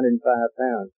said, 105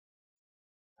 pounds.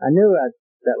 I knew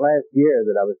that last year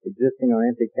that I was existing on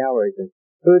empty calories, and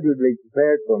food would be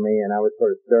prepared for me, and I would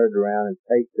sort of stir it around and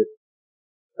taste it.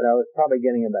 But I was probably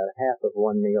getting about half of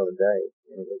one meal a day.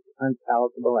 And it was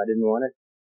unpalatable. I didn't want it.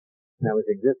 And I was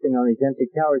existing on these empty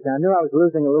calories, and I knew I was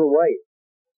losing a little weight.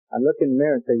 I'd look in the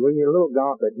mirror and say, well, you're a little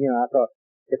gaunt, but, I thought,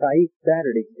 if I eat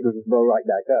Saturday, it'll just blow right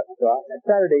back up. So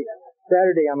Saturday,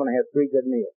 I'm going to have 3 good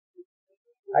meals.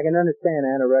 I can understand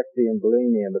anorexia and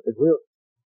bulimia, because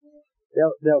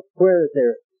they'll swear that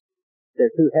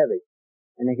they're too heavy,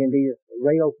 and they can be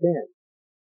rail thin.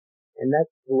 And that's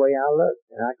the way I looked,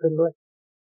 and I couldn't believe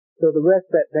it. So the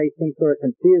rest of that day seemed sort of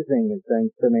confusing and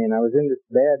things to me, and I was in this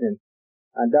bed, and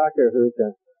a doctor who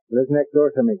lives next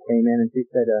door to me came in, and she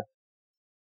said,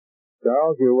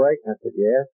 Charles, you awake? I said,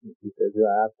 yes. And she says,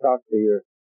 I've talked to your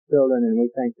children, and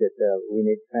we think that we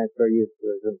need to transfer you to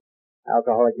some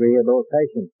alcoholic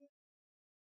rehabilitation.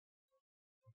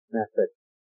 And I said,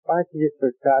 why don't you just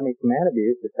prescribe me some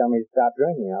Antabuse to tell me to stop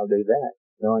drinking? I'll do that,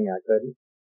 knowing I couldn't.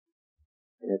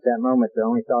 And at that moment, the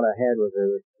only thought I had was there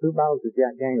were 2 bottles of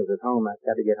Jack Daniels at home. I've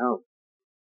got to get home.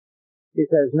 She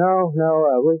says, no,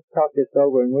 we've talked this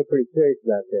over, and we're pretty serious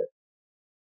about this.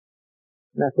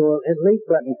 And I said, well, at least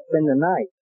let me spend the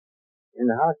night in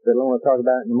the hospital, and we'll talk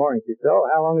about it in the morning. She said,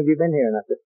 how long have you been here? And I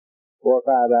said, 4 or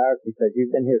 5 hours. She said,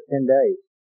 you've been here 10 days.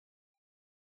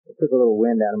 It took a little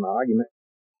wind out of my argument.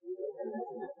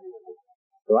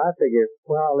 So I figured,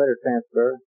 I'll let her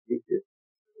transfer. She's just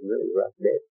really rough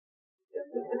bitch.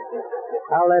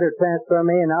 I'll let her transfer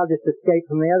me, and I'll just escape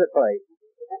from the other place.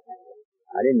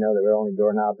 I didn't know there were only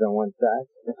doorknobs on one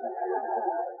side.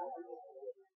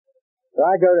 So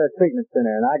I go to a treatment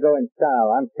center, and I go in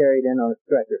style. I'm carried in on a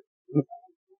stretcher.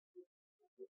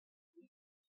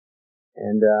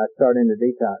 And I start into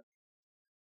detox.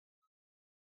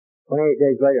 28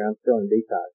 days later, I'm still in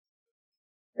detox.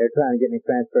 They're trying to get me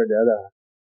transferred to other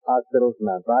hospitals.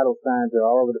 My vital signs are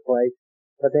all over the place.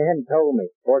 But they hadn't told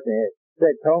me. Fortunately, if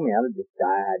they'd told me, I'd have just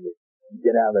died. Just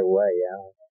get out of their way,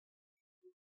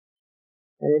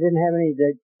 And they didn't have any,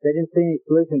 they didn't see any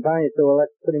solution finding, so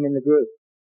let's put him in the group.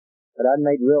 But I'd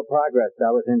made real progress.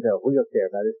 I was into a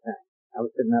wheelchair by this time. I was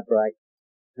sitting upright.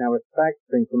 And I was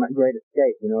practicing for my great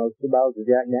escape, 2 bottles of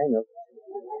Jack Daniels.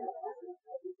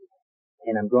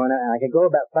 And I'm going out, and I could go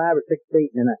about 5 or 6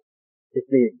 feet, and then I'd just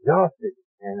be exhausted.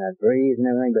 And I'd breathe and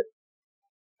everything, but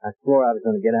I swore I was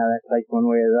going to get out of that place one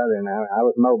way or the other, and I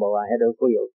was mobile. I had those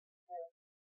wheels.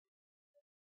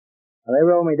 Well, they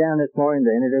rolled me down this morning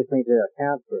to introduce me to a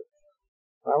counselor.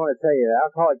 Well, I want to tell you,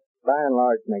 alcoholics, by and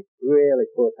large, make really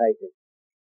poor patients.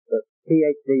 But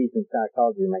PhDs in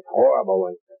psychology make horrible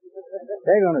ones.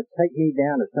 They're going to take me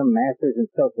down to some master's in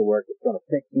social work that's going to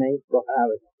fix me. Well,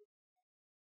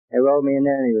 they rolled me in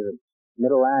there, and he was a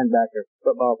middle linebacker,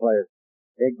 football player,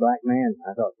 big black man.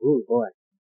 I thought, ooh, boy.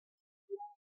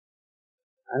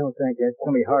 I don't think that's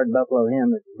going to be hard to buffalo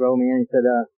him. He rolled me in, he said,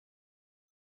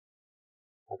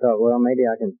 I thought, well, maybe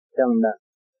I can tell him about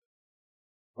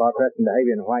bar pressing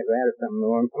behavior in a white rat or something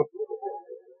more.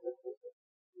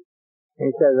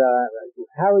 And he says,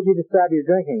 how would you describe your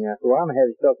drinking? I said, well, I'm a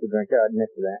heavy social drinker. I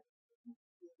admit to that.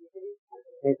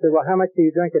 And he said, well, how much do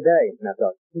you drink a day? And I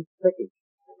thought, he's tricky.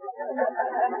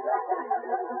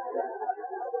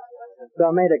 So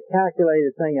I made a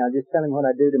calculated thing. I'll just tell him what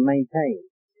I do to maintain.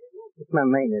 It's my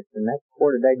maintenance, and that's a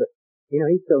quart a day. But,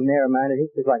 he's so narrow-minded.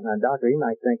 He's just like my doctor. He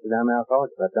might think that I'm alcoholic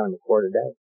if I tell him a quart a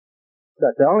day. So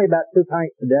I said, only about 2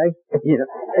 pints a day.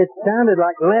 It sounded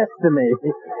like less to me.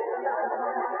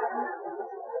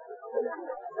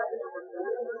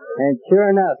 And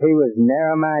sure enough, he was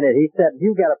narrow-minded. He said,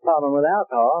 you've got a problem with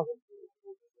alcohol.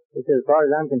 He said, as far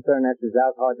as I'm concerned, that's as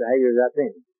alcoholic behavior as I've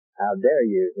seen. How dare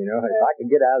you, you know, if I could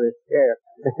get out of this chair.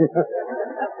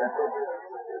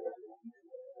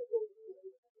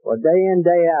 Well, day in,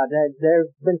 day out, there have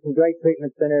been some great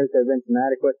treatment centers, there have been some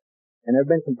adequate, and there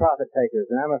have been some profit takers,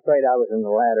 and I'm afraid I was in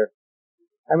the latter.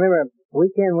 I remember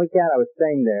week in, week out, I was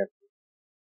staying there.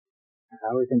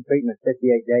 I was in treatment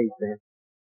 58 days then.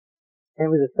 And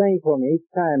it was the same for me each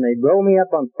time. They'd roll me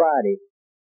up on Friday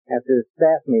after the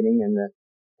staff meeting, and the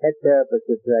head therapist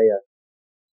would say,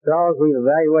 Charles, we've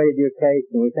evaluated your case,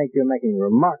 and we think you're making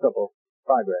remarkable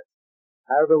progress.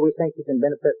 However, we think you can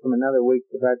benefit from another week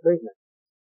of our treatment.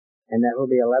 And that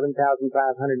will be $11,500.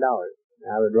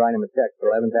 I would write him a check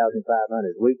for $11,500.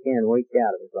 Week in, week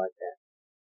out, it was like that.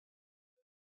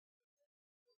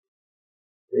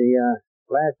 The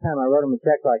last time I wrote him a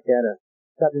check like that, a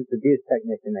substance abuse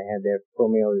technician they had there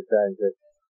pulled me over the side and said,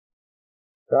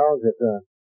 Charles, if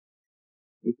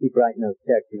you keep writing those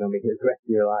checks, you're going to be here the rest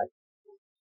of your life.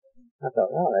 I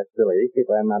thought, oh, that's silly. These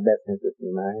people have my best interest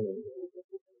in mind. And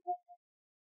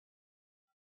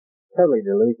totally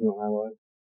delusional I was.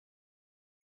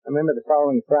 I remember the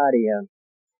following Friday, it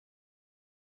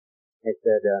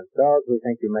said, Charles, we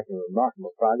think you're making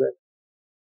remarkable progress.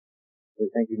 We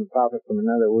think you can profit from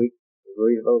another week of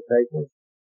rehabilitation.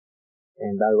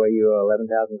 And by the way, you owe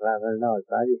 $11,500.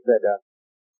 So I just said,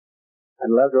 I'd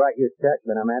love to write you a check,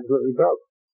 but I'm absolutely broke.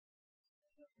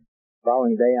 The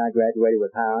following day, I graduated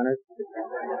with high honors.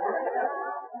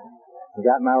 I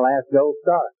got my last gold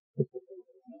star. It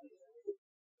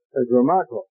was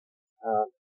remarkable.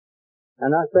 I'm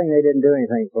not saying they didn't do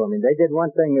anything for me. They did one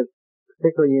thing that's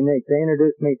particularly unique. They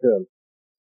introduced me to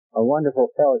a wonderful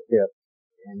fellowship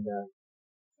and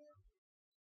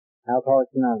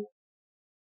Alcoholics Anonymous.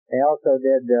 They also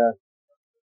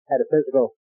had a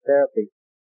physical therapy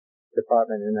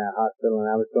department in that hospital, and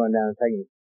I was going down and taking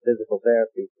physical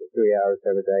therapy for 3 hours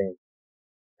every day, and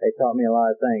they taught me a lot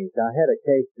of things. I had a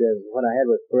case of what I had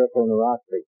was peripheral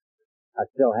neuropathy. I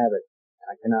still have it.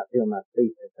 I cannot feel my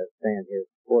feet as I stand here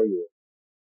before you.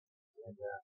 And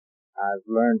I've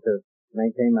learned to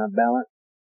maintain my balance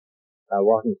by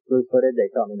walking screw-footed. They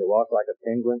taught me to walk like a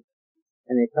penguin.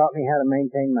 And they taught me how to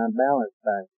maintain my balance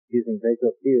by using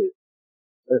visual cues.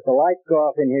 But if the lights go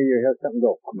off in here, you hear something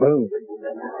go boom.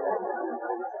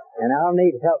 And I'll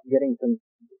need help getting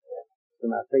to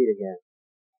my feet again.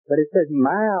 But it's a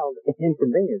mild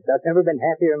inconvenience. I've never been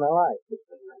happier in my life.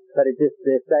 But it just,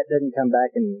 if that doesn't come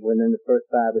back within the first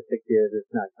 5 or 6 years,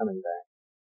 it's not coming back.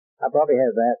 I probably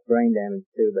have vast brain damage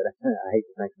too, but I hate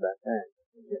to think about that.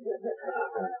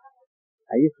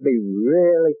 I used to be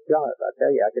really sharp. I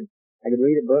tell you, I could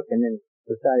read a book and then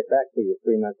recite it back to you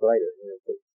 3 months later. You know,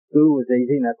 so school was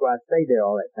easy, and that's why I stayed there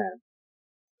all that time.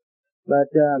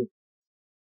 But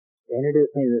they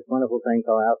introduced me to this wonderful thing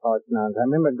called Alcoholics Anonymous. I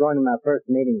remember going to my first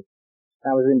meeting.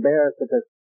 I was embarrassed because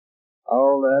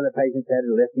all the other patients had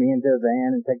to lift me into a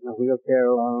van and take my wheelchair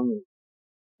along.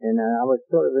 And I was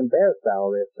sort of embarrassed by all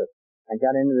this, but I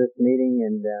got into this meeting,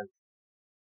 and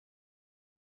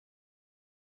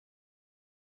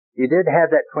you did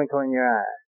have that twinkle in your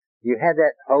eye. You had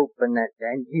that hope and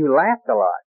you laughed a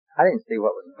lot. I didn't see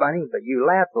what was funny, but you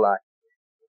laughed a lot.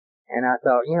 And I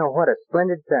thought, you know, what a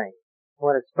splendid thing.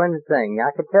 What a splendid thing. I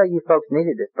could tell you folks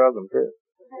needed this program too.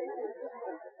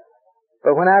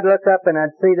 But when I'd look up and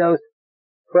I'd see those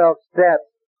 12 steps,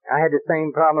 I had the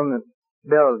same problem that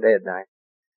Bill did. I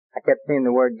kept seeing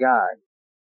the word God.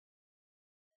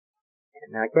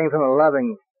 And I came from a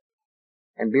loving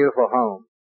and beautiful home.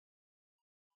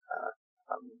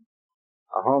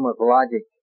 A home of logic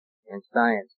and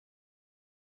science.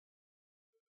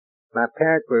 My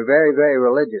parents were very, very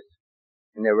religious,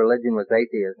 and their religion was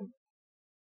atheism.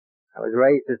 I was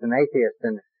raised as an atheist,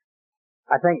 and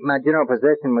I think my general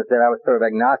position was that I was sort of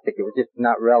agnostic. It was just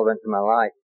not relevant to my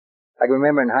life. I can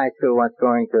remember in high school once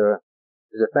going to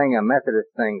there's a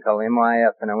Methodist thing called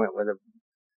MYF, and I went with a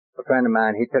friend of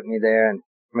mine. He took me there, and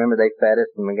remember they fed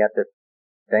us, and we got to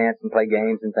dance and play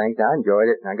games and things. I enjoyed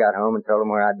it, and I got home and told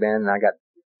them where I'd been, and I got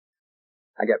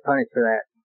punished for that,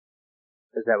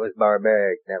 because that was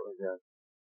barbaric. That was,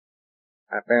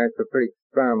 my parents were pretty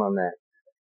firm on that.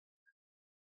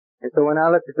 And so when I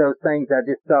looked at those things, I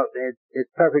just thought,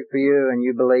 it's perfect for you, and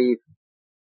you believe,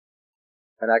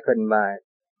 but I couldn't buy it.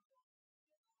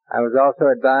 I was also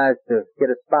advised to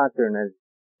get a sponsor, and a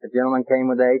gentleman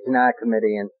came with the H&I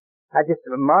committee, and I just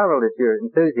marveled at your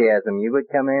enthusiasm. You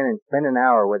would come in and spend an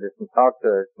hour with us and talk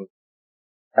to us and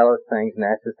tell us things and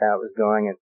ask us how it was going.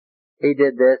 And he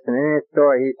did this, and in his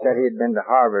story he said he had been to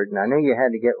Harvard, and I knew you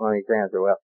had to get one of these answers.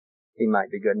 Well, he might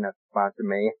be good enough to sponsor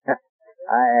me.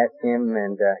 I asked him,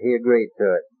 and he agreed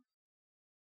to it.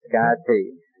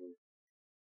 Godspeed.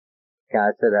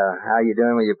 guy said, how you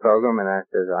doing with your program? And I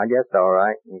said, I guess all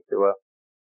right. And he said, well,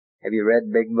 have you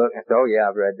read Big Book? I said, oh yeah,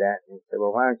 I've read that. And he said,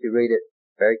 well, why don't you read it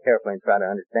very carefully and try to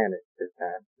understand it this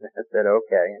time? I said,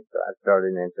 okay. And so I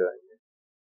started into it.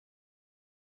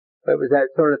 But it was that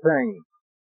sort of thing.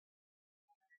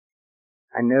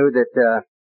 I knew that the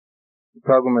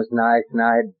program was nice, and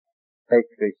I had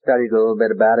basically studied a little bit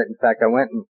about it. In fact, I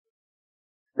went and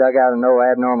dug out an old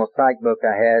abnormal psych book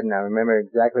I had, and I remember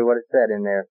exactly what it said in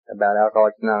there about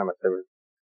Alcoholics Anonymous. There was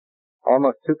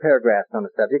almost 2 paragraphs on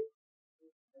the subject.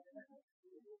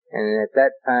 And at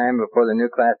that time, before the new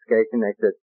classification, they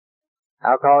said,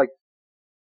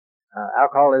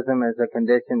 alcoholism is a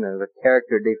condition of a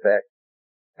character defect,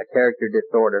 a character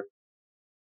disorder,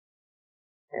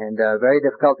 and very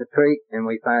difficult to treat, and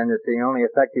we find that the only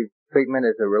effective treatment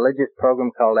is a religious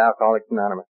program called Alcoholics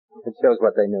Anonymous. It shows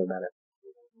what they knew about it.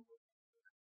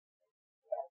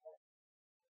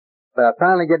 But I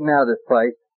finally getting out of this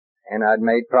place, and I'd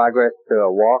made progress to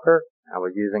a walker. I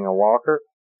was using a walker.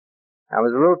 I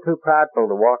was a little too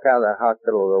prideful to walk out of the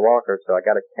hospital with a walker, so I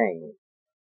got a cane.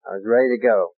 I was ready to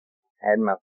go. Had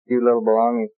my few little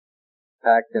belongings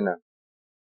packed in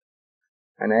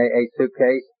an AA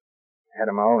suitcase. Had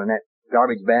them all in that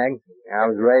garbage bag. I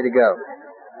was ready to go.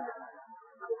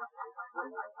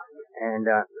 And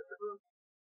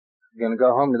going to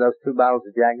go home to those 2 bottles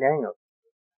of Jack Daniels.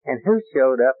 And who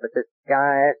showed up but this guy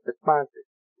I asked the sponsor?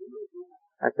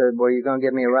 I said, well, you going to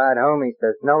give me a ride home? He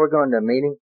says, no, we're going to a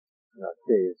meeting. Oh,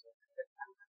 jeez.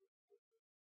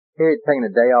 He had taken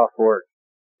a day off work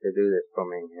to do this for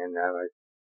me, and I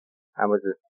was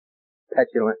a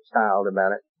petulant child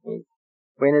about it.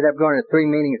 We ended up going to 3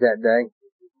 meetings that day.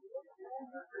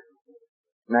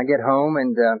 And I get home,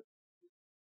 and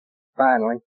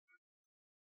finally,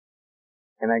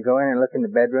 and I go in and look in the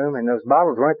bedroom, and those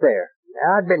bottles weren't there.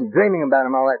 Now, I'd been dreaming about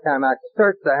them all that time. I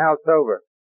searched the house over.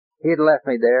 He had left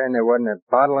me there, and there wasn't a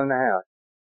bottle in the house.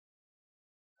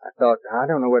 I thought, I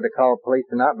don't know whether to call the police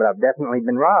or not, but I've definitely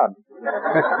been robbed.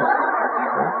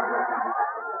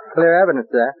 Clear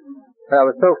evidence there. But I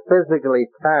was so physically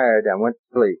tired, I went to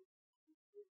sleep.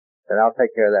 Said, I'll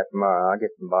take care of that tomorrow. I'll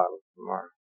get some bottles tomorrow.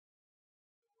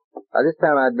 By this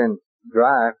time, I'd been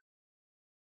dry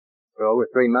for over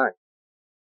 3 months.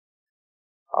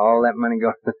 All that money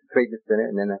going to the treatment center,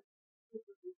 and then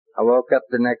I woke up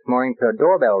the next morning to a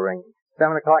doorbell ring.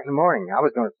 7 o'clock in the morning. I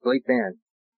was going to sleep in.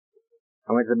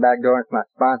 I went to the back door and it's my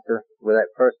sponsor with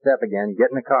that first step again,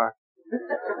 get in the car.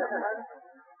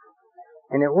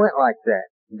 And it went like that,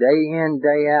 day in,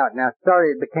 day out. Now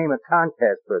it became a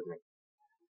contest with me.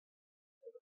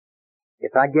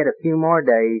 If I get a few more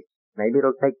days, maybe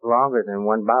it'll take longer than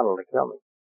 1 bottle to kill me.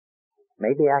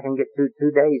 Maybe I can get 2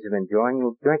 days of enjoying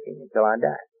drinking until I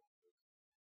die.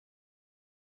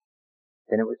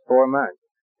 Then it was 4 months.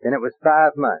 Then it was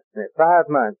 5 months. And at 5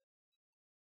 months,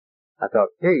 I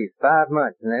thought, geez, 5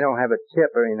 months, and they don't have a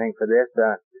chip or anything for this.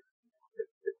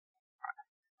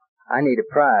 I need a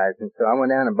prize. And so I went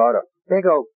down and bought a big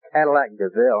old Cadillac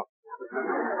DeVille.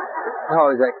 No,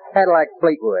 it was a Cadillac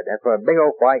Fleetwood. That's for a big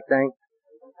old white thing.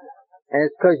 And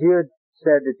it's because you had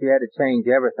said that you had to change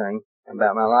everything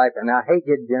about my life, and I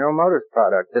hated General Motors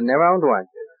products. I never owned one.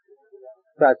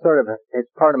 So I it's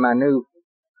part of my new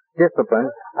discipline.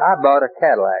 I bought a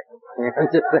Cadillac.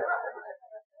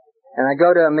 And I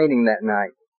go to a meeting that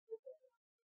night.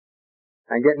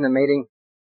 I get in the meeting,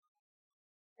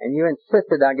 and you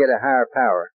insisted I get a higher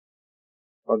power.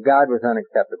 Well, God was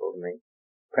unacceptable to me.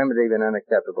 Primitive and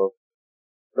unacceptable.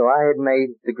 So I had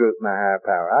made the group my higher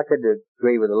power. I could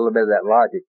agree with a little bit of that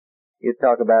logic. You'd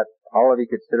talk about all of you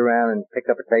could sit around and pick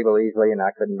up a table easily, and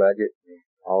I couldn't budge it.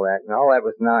 All that. And all that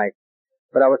was nice.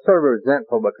 But I was sort of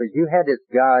resentful because you had this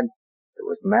God that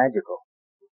was magical.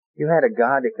 You had a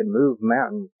God that could move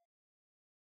mountains,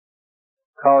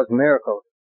 cause miracles,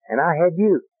 and I had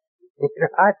you.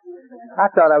 I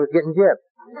thought I was getting gypped.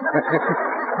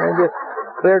 It was just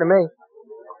clear to me.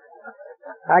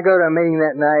 I go to a meeting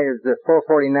that night. It was the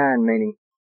 449 meeting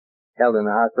held in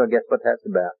the hospital. Guess what that's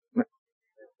about?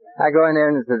 I go in there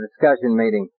and it's a discussion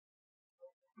meeting.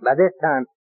 By this time,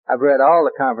 I've read all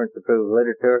the conference-approved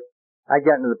literature. I'd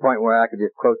gotten to the point where I could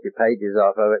just quote your pages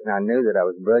off of it, and I knew that I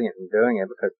was brilliant in doing it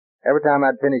because every time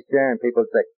I'd finish sharing, people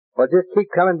would say, well, just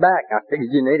keep coming back. I figured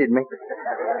you needed me.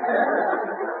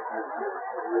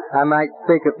 I might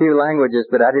speak a few languages,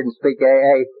 but I didn't speak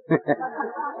AA.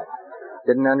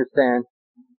 Didn't understand.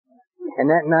 And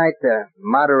that night, the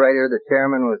moderator, the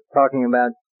chairman, was talking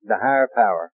about the higher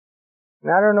power.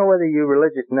 Now, I don't know whether you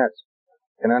religious nuts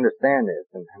can understand this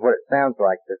and what it sounds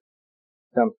like to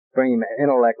some supreme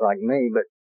intellect like me, but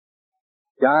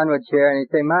John would share and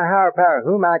he'd say, my higher power,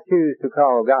 whom I choose to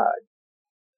call God.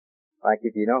 Like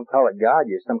if you don't call it God,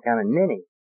 you're some kind of ninny,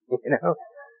 you know.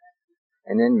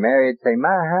 And then Mary would say,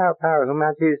 my higher power, whom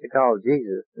I choose to call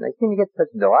Jesus. And they seem to get such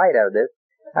delight out of this.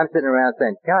 I'm sitting around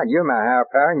saying, God, you're my higher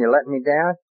power, and you're letting me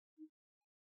down.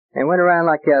 And went around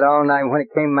like that all night. When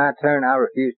it came my turn, I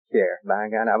refused to share.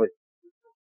 By God, I was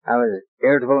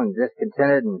irritable and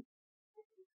discontented, and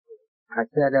I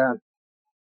said,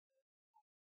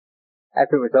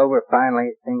 after it was over,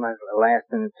 finally, it seemed like the last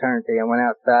an eternity, I went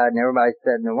outside and everybody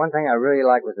said, and the one thing I really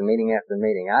liked was the meeting after the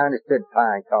meeting. I understood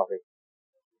pie and coffee.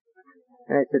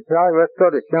 And they said, Charlie, let's go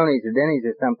to Shoney's or Denny's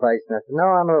or someplace. And I said, no,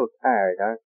 I'm a little tired.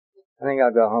 I think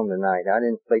I'll go home tonight. I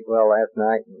didn't sleep well last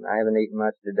night, and I haven't eaten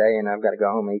much today, and I've got to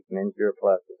go home and eat some Ensure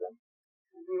Plus or something.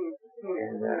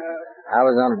 And I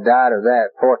was on a diet of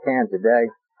that, 4 cans a day.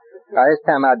 By this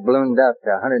time, I'd ballooned up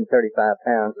to 135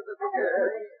 pounds.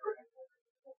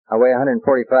 I weigh 145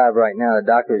 right now. The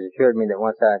doctors assured me that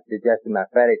once I digested my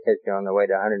fatty tissue on the way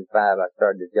to 105, I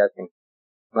started digesting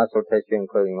muscle tissue,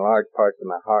 including large parts of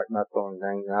my heart muscle and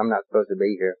things, and I'm not supposed to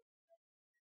be here.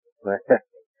 But,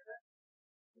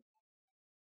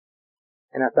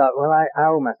 and I thought, well, I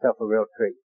owe myself a real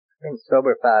treat. I've been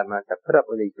sober 5 months. I put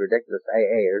up with these ridiculous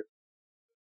AAers.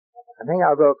 I think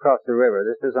I'll go across the river.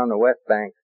 This is on the west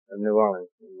bank of New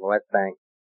Orleans, the west bank.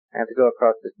 I have to go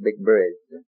across this big bridge,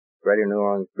 the Greater New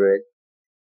Orleans Bridge.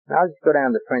 And I'll just go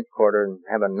down to the French Quarter and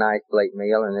have a nice late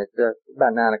meal, and it's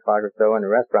about 9 o'clock or so, and the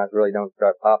restaurants really don't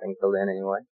start popping till then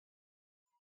anyway.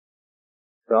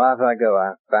 So off I go.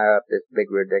 I fire up this big,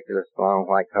 ridiculous, long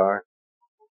white car.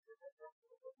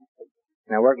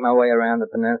 And I work my way around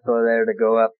the peninsula there to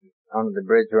go up onto the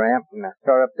bridge ramp, and I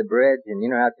start up the bridge, and you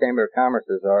know how Chamber of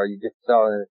Commerce's are. You just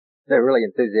saw they're really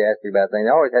enthusiastic about things.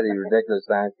 They always have these ridiculous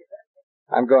signs.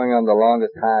 I'm going on the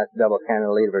longest, highest double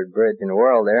cantilevered bridge in the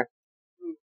world there.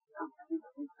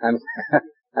 I'm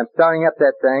starting up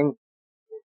that thing,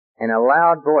 and a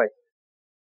loud voice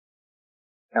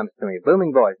comes to me,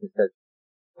 booming voice, and says,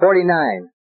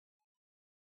 49.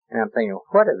 And I'm thinking,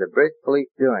 what are the bridge police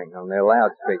doing on their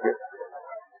loudspeakers?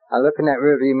 I look in that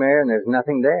rearview mirror, and there's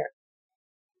nothing there.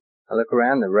 I look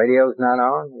around, the radio's not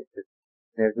on.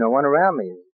 There's no one around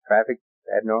me. Traffic's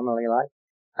abnormally light.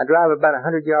 I drive about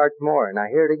 100 yards more, and I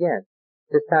hear it again.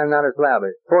 This time not as loud,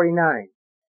 but it's 49.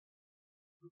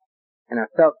 And I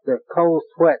felt the cold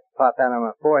sweat pop out on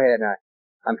my forehead, and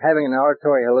I'm having an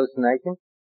auditory hallucination,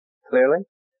 clearly.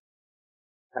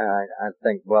 I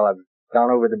think, well, I've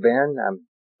gone over the bend. I'm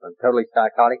totally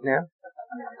psychotic now.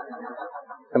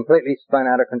 Completely spun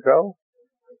out of control.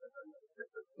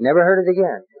 Never heard it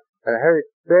again, but I heard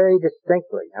it very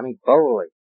distinctly. I mean, boldly.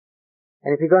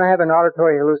 And if you're going to have an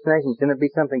auditory hallucination, shouldn't it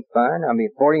be something fun? I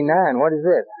mean, 49, what is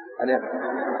this?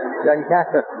 Doesn't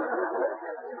count.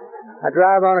 I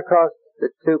drive on across the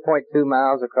 2.2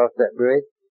 miles across that bridge.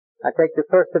 I take the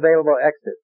first available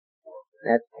exit.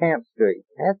 That's Camp Street.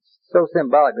 That's so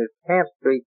symbolic, because Camp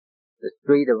Street, the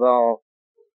street of all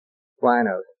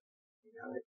winos.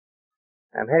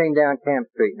 I'm heading down Camp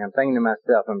Street, and I'm thinking to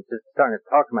myself, I'm just starting to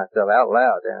talk to myself out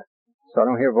loud, so I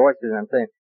don't hear voices, and I'm saying,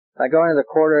 if I go into the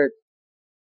quarter,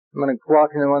 I'm going to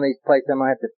walk into one of these places. I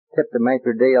might have to tip the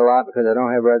maitre d' a lot because I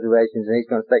don't have reservations. And he's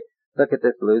going to say, look at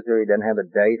this loser. He doesn't have a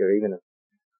date or even a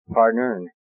partner. And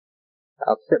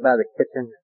I'll sit by the kitchen.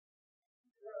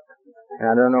 And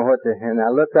I don't know what to... And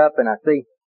I look up and I see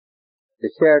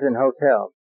the Sheraton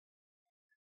Hotel.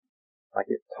 Like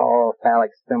this tall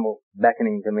phallic symbol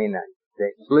beckoning to me. And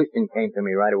the solution came to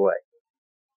me right away.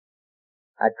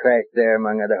 I'd crashed there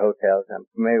among other hotels. I'm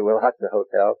familiar with lots of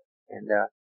hotels. And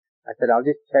I said, I'll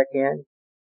just check in,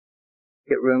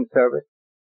 get room service,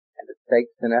 have the steak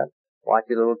sent up, watch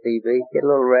a little TV, get a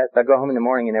little rest. I'll go home in the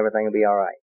morning and everything will be all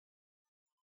right.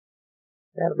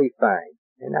 That'll be fine.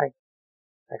 And I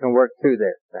can work through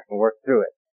this. I can work through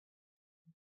it.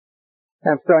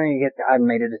 And I've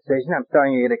made a decision. I'm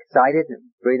starting to get excited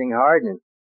and breathing hard, and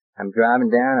I'm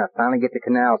driving down. I finally get to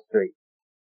Canal Street.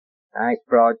 Nice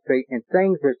broad street, and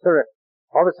things are sort of,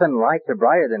 all of a sudden lights are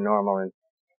brighter than normal, and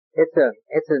it's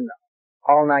an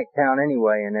all-night town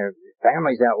anyway, and there are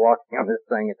families out walking on this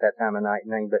thing at that time of night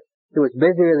and thing, but it was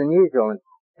busier than usual, and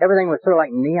everything was sort of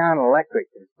like neon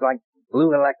electric. It's like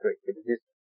blue electric. It was just,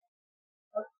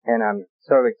 and I'm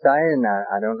sort of excited, and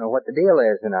I don't know what the deal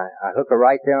is, and I hook a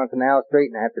right there on Canal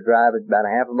Street, and I have to drive about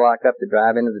a half a block up to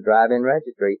drive into the drive-in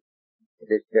registry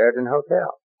at this Sheraton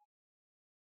Hotel.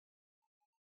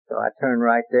 So I turn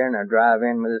right there, and I drive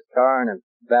in with this car, and a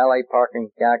valet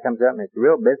parking guy comes up, and it's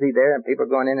real busy there, and people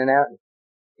are going in and out. And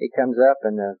he comes up,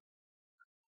 and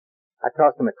I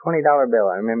tossed him a $20 bill.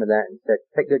 I remember that, and said,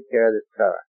 take good care of this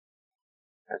car.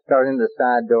 I started into the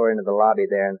side door into the lobby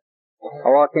there, and I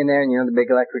walk in there, and the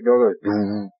big electric door goes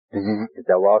boom, As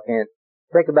I walk in,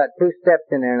 take about 2 steps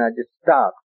in there and I just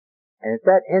stop. And at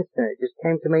that instant, it just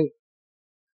came to me,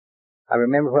 I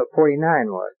remember what 49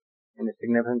 was, and the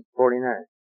significance of 49.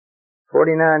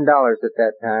 $49 at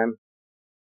that time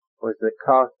was the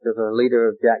cost of a liter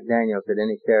of Jack Daniels at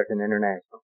any Sheraton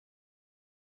International.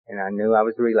 And I knew I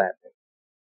was relapsing.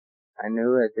 I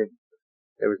knew that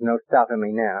there was no stopping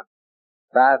me now.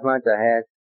 5 months I had.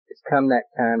 It's come that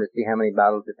time to see how many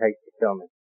bottles it takes to kill me.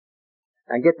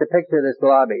 I get the picture of this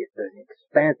lobby. It's an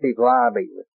expansive lobby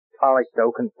with polished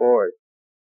oaken floors.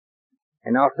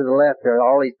 And off to the left are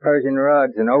all these Persian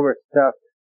rugs and overstuffed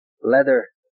leather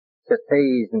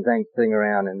settees and things sitting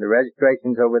around, and the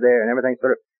registration's over there, and everything's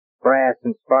sort of brass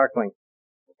and sparkling.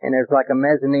 And there's like a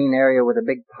mezzanine area with a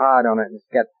big pod on it, and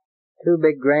it's got 2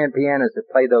 big grand pianos that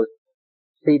play those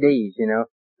CDs, you know.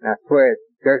 And I swear it's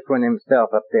Gershwin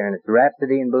himself up there, and it's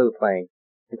Rhapsody in Blue playing.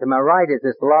 And to my right is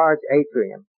this large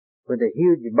atrium with a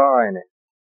huge bar in it.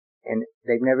 And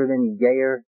they've never been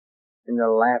gayer than the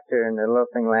laughter and the little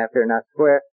thing laughter. And I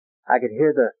swear I could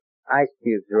hear the ice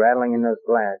cubes rattling in those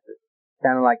glasses.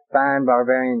 Sounded like fine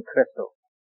Bavarian crystal.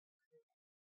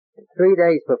 And 3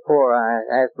 days before, I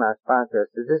asked my sponsor, I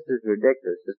said, this is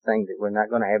ridiculous, this thing that we're not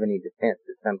going to have any defense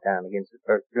at some time against the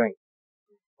first drink.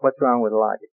 What's wrong with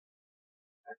logic?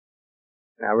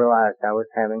 And I realized I was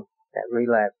having that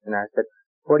relapse, and I said,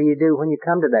 what do you do when you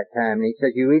come to that time? And he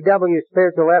says, you redouble your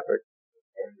spiritual efforts.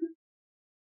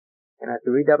 And I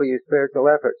said, redouble your spiritual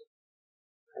efforts.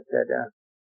 I said,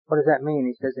 what does that mean?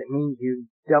 He says, it means you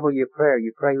double your prayer.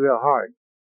 You pray real hard.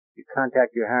 You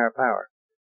contact your higher power.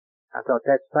 I thought,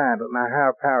 that's fine, but my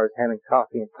higher power is having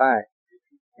coffee and pie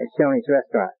at Shoney's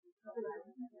restaurant.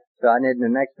 So I did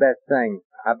the next best thing.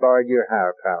 I borrowed your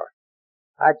higher power.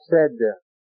 I'd said the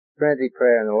Trinity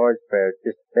prayer and the Lord's prayer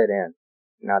just to fit in,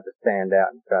 not to stand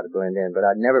out and try to blend in, but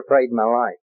I'd never prayed in my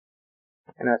life.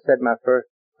 And I said my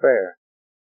first prayer.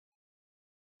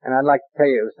 And I'd like to tell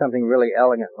you it was something really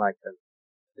elegant like the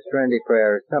Serenity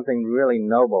prayer, or something really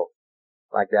noble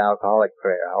like the alcoholic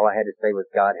prayer. All I had to say was,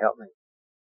 God help me.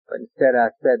 But instead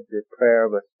I said the prayer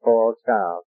of a spoiled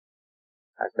child.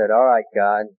 I said, all right,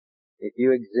 God, if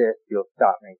you exist, you'll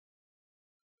stop me.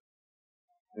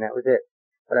 And that was it.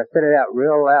 But I said it out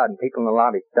real loud, and people in the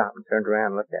lobby stopped and turned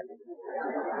around and looked at me.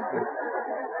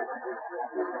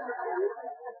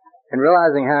 And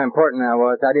realizing how important I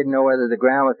was, I didn't know whether the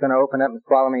ground was going to open up and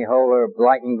swallow me whole or a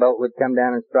lightning bolt would come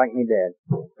down and strike me dead.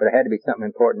 But it had to be something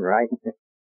important, right?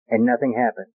 And nothing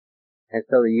happened. And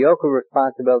so the yoke of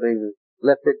responsibility was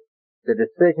lifted. The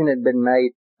decision had been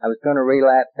made. I was going to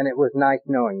relapse, and it was nice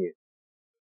knowing you.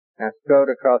 And I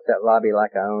strode across that lobby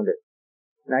like I owned it.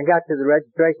 And I got to the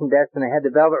registration desk, and they had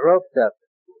the velvet ropes up.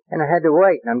 And I had to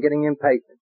wait, and I'm getting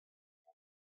impatient.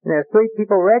 And there are 3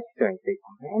 people registering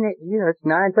people. And it's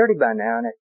 9:30 by now, and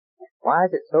why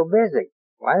is it so busy?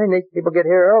 Why didn't these people get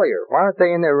here earlier? Why aren't they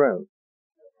in their rooms?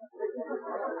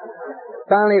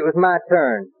 Finally, it was my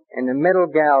turn, and the middle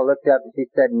gal looked up and she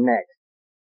said, next.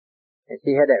 And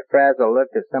she had that frazzled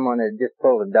look of someone that had just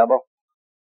pulled a double.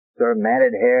 Sort of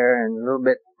matted hair and a little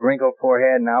bit wrinkled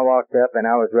forehead, and I walked up and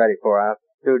I was ready for her. I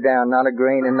threw down not a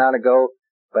green and not a gold,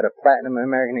 but a platinum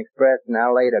American Express, and I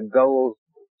laid a gold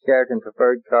Sheraton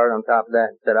preferred card on top of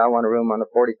that and said, I want a room on the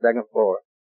 42nd floor.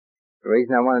 The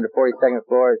reason I wanted the 42nd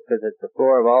floor is because it's the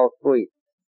floor of all suites,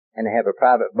 and they have a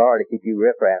private bar to keep you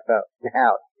riffraff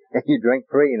out, and you drink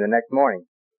free in the next morning.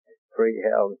 Free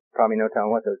hell, probably no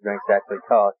telling what those drinks actually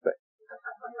cost, but.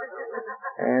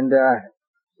 And,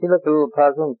 she looked a little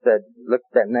puzzled and said, looked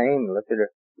at that name and looked at her.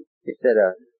 She said,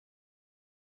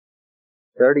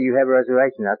 sir, do you have a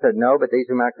reservation? I said, no, but these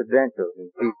are my credentials.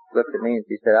 And she looked at me and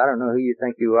she said, I don't know who you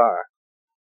think you are,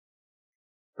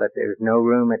 but there's no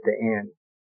room at the inn.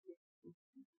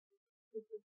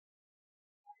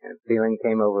 And a feeling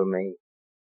came over me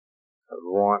of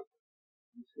warmth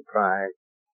and surprise.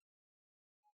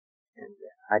 And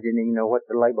I didn't even know what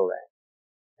to label that.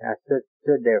 And I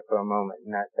stood there for a moment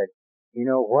and I said, you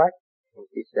know what? And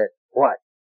she said, what?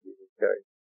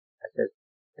 I said,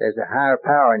 there's a higher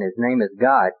power and his name is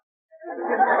God.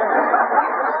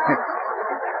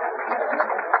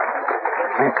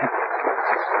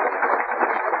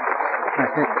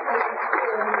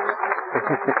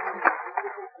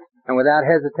 And without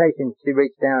hesitation, she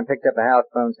reached down and picked up a house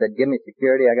phone and said, give me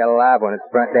security, I got a live one at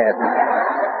the front desk.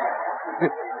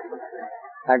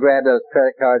 I grabbed those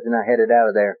credit cards and I headed out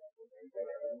of there.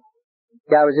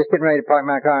 The guy was just getting ready to park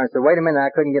my car and said, wait a minute,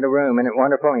 I couldn't get a room. Isn't it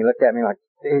wonderful? And he looked at me like,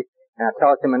 and I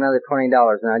tossed him another $20.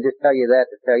 And I just tell you that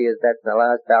to tell you that's the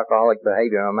last alcoholic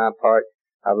behavior on my part.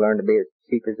 I've learned to be as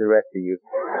cheap as the rest of you.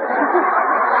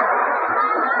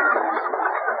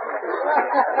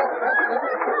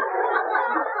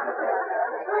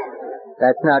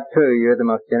 That's not true. You're the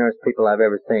most generous people I've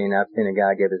ever seen. I've seen a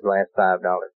guy give his last $5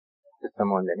 to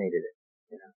someone that needed it.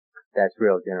 You know, that's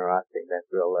real generosity. That's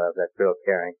real love. That's real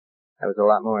caring. That was a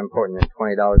lot more important than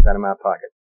 $20 out of my pocket.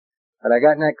 But I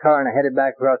got in that car and I headed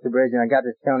back across the bridge and I got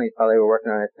to Shoney's while they were working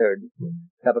on that third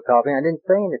cup of coffee, and I didn't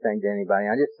say anything to anybody.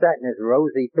 I just sat in this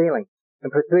rosy feeling.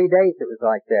 And for 3 days it was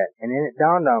like that. And then it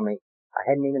dawned on me, I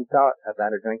hadn't even thought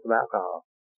about a drink of alcohol.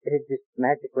 It had just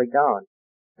magically dawned.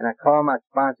 And I call my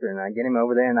sponsor and I get him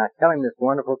over there and I tell him this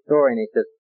wonderful story, and he says,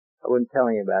 I wouldn't tell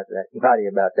anybody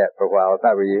about that for a while if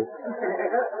I were you.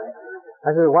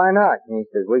 I said, why not? And he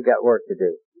says, we've got work to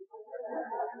do.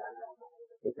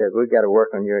 He said, we've got to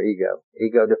work on your ego.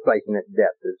 Ego deflation at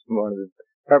depth is one of the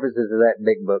purposes of that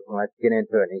big book. And let's get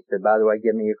into it. And he said, by the way,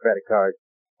 give me your credit cards,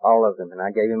 all of them. And I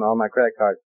gave him all my credit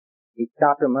cards. He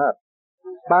chopped them up.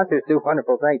 Sponsors do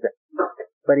wonderful things.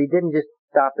 But he didn't just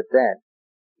stop at that.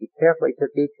 He carefully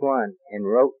took each one and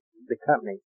wrote the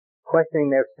company, questioning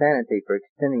their sanity for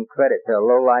extending credit to a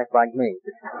lowlife like me.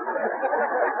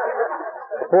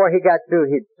 Before he got through,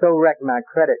 he'd so wrecked my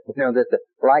credit, that the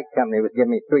light company was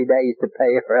giving me 3 days to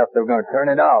pay or else they were going to turn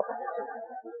it off.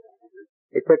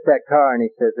 He took that car and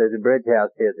he says, there's a bridge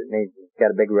house here that it's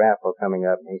got a big raffle coming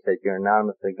up. And he says, you're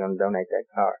anonymously going to donate that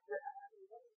car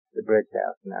to the bridge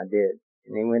house. And I did.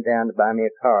 And he went down to buy me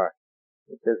a car.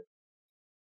 He says,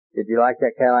 did you like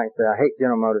that Cadillac? I said, I hate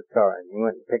General Motors cars. He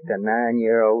went and picked a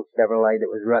 9-year-old Chevrolet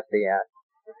that was rusty out.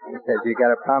 And he says, you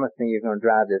got to promise me you're going to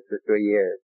drive this for 3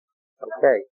 years.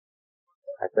 Okay.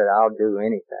 I said, I'll do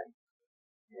anything.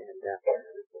 And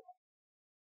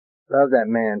love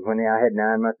that man. When I had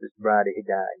 9 months of sobriety, he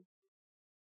died.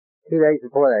 2 days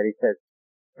before that, he said,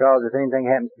 Charles, if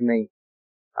anything happens to me,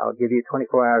 I'll give you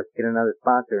 24 hours to get another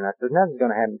sponsor. And I said, nothing's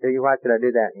going to happen to you. Why should I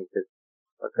do that? And he says,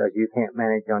 because you can't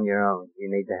manage on your own.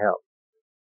 You need the help.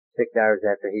 6 hours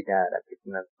after he died, I picked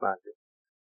another sponsor.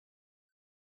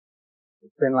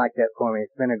 It's been like that for me.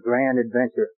 It's been a grand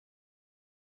adventure.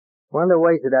 One of the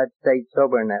ways that I'd stayed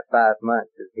sober in that 5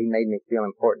 months is he made me feel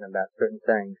important about certain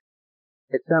things.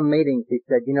 At some meetings, he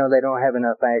said, they don't have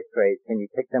enough ashtrays. Can you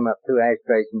pick them up 2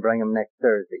 ashtrays and bring them next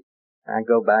Thursday? And I'd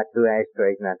go buy 2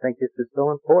 ashtrays, and I think this is so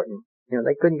important.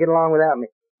 They couldn't get along without me.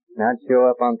 And I'd show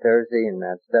up on Thursday, and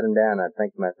I'd set them down, and I'd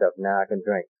think to myself, now I can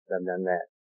drink. I've done that.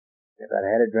 If I'd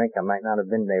had a drink, I might not have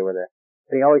been there with her.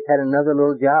 But he always had another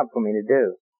little job for me to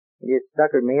do. He just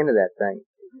suckered me into that thing.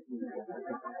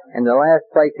 And the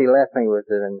last place he left me was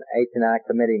at an H&I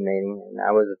committee meeting, and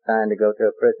I was assigned to go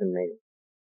to a prison meeting.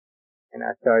 And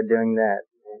I started doing that.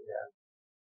 And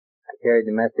I carried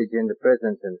the message into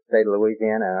prisons in the state of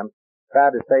Louisiana. I'm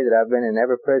proud to say that I've been in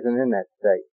every prison in that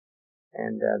state.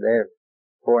 And they're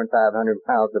 400 and 500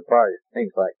 miles apart, it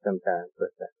seems like sometimes.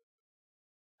 But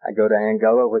I go to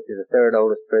Angola, which is the 3rd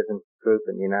oldest prison group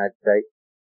in the United States.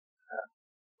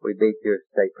 We beat your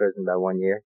state prison by 1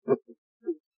 year.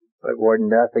 But Warden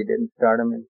Duffy didn't start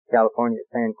them in California at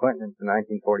San Quentin until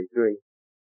 1943.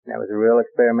 And that was a real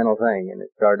experimental thing, and it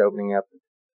started opening up.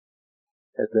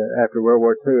 After World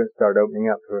War II, it started opening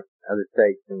up for other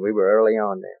states, and we were early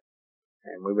on there.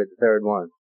 And we were the 3rd one.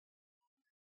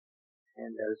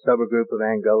 And the sober group of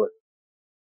Angola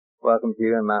welcomes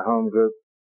you, and my home group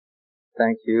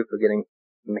thanks you for getting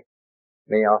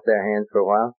me off their hands for a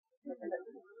while.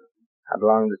 I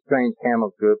belong to the Strange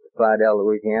Camels group at Slidell,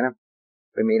 Louisiana.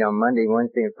 We meet on Monday,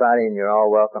 Wednesday, and Friday, and you're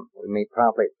all welcome. We meet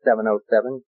promptly at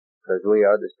 7:07 because we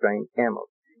are the Strange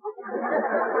Camels.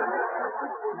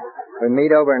 We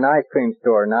meet over an ice cream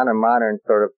store, not a modern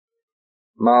sort of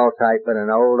mall type, but an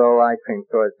old ice cream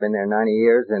store that's been there 90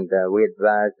 years, and we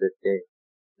advise that the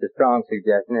strong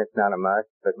suggestion, it's not a must,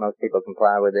 but most people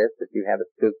comply with this, that you have a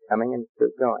scoop coming and a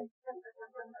scoop going.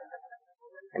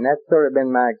 And that's sort of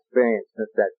been my experience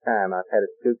since that time. I've had a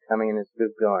scoop coming and a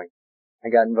scoop going. I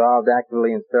got involved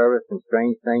actively in service, and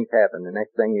strange things happen. The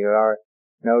next thing you're a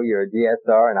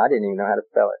GSR, and I didn't even know how to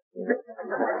spell it.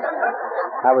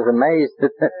 I was amazed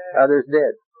that others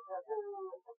did.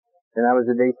 Then I was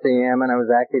a DCM, and I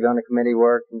was active on the committee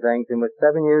work and things, and with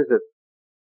 7 years of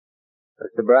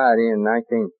sobriety in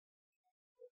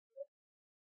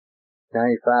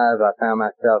 1995, I found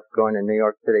myself going to New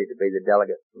York City to be the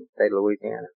delegate from the state of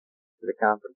Louisiana to the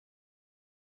conference.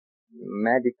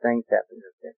 Magic things happened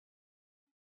up there.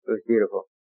 It was beautiful.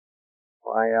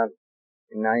 Why,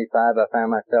 in 95, I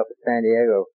found myself at San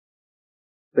Diego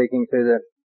speaking to the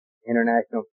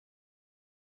International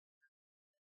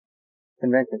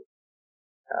Convention.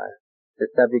 The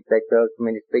subject they chose for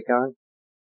me to speak on,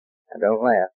 I don't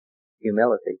laugh,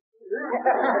 humility.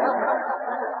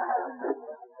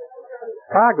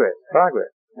 Progress. I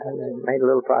made a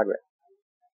little progress.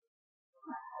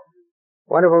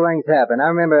 wonderful things happen. I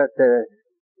remember at the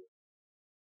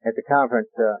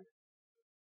conference,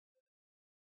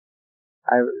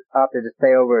 I opted to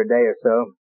stay over a day or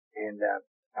so, and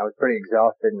I was pretty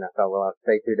exhausted, and I thought, well, I'll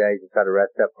stay 2 days and try to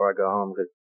rest up before I go home,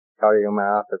 because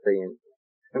cardiomyopathy and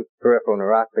peripheral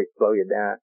neuropathy slow you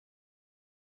down.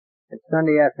 And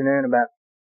Sunday afternoon, about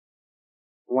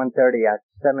 1:30, I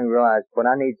suddenly realized what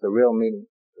I need is a real meeting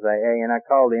with AA, and I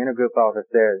called the intergroup office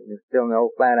there. It was still in the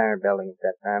old Flatiron building at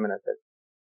that time, and I said,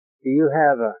 do you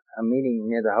have a meeting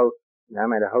near the hotel?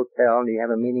 I'm at a hotel. Do you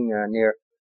have a meeting near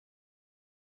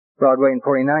Broadway and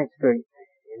 49th Street?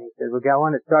 And he said, we got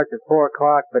one that starts at 4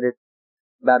 o'clock, but it's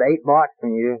about 8 blocks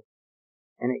from you,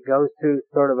 and it goes through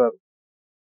sort of a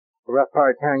rough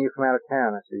part of town. You're from out of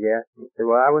town. I said, yes. He said,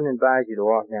 well, I wouldn't advise you to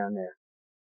walk down there.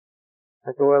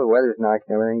 I said, well, the weather's nice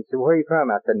and everything. He said, where are you from?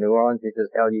 I said, New Orleans. He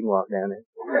says, hell, you can walk down there.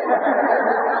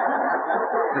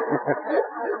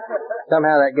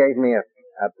 Somehow that gave me a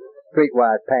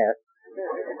streetwise pass.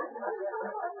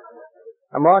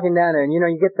 I'm walking down there, and you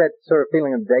get that sort of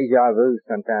feeling of deja vu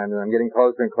sometimes, and I'm getting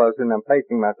closer and closer, and I'm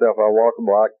pacing myself. I'll walk a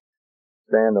block,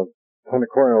 stand on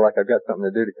the corner like I've got something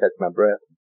to do to catch my breath.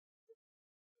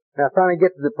 And I finally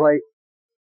get to the place,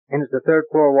 and it's the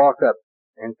 3rd floor walk up,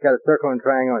 and it's got a circle and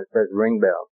triangle, and it says ring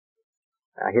bell.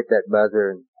 I hit that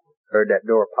buzzer and heard that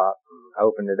door pop. I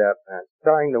opened it up, and I'm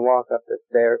starting to walk up the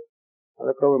stairs. I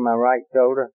look over my right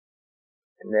shoulder,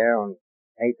 and there on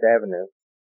 8th Avenue,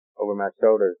 over my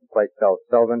shoulder, is a place called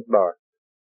Sullivan's Bar,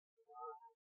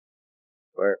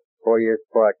 where 4 years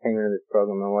before I came into this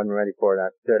program, I wasn't ready for it.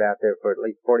 I stood out there for at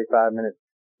least 45 minutes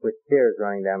with tears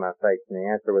running down my face, and the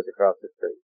answer was across the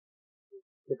street.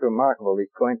 It's remarkable, these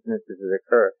coincidences that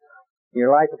occur. Your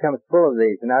life becomes full of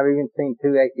these, and I've even seen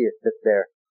 2 atheists sit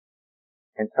there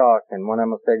and talk, and one of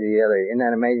them will say to the other, isn't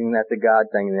that amazing, that's a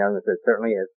God thing, and the other one says,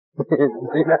 certainly is.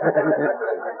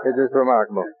 It's just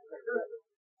remarkable.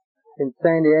 In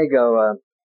San Diego,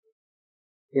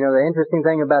 the interesting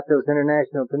thing about those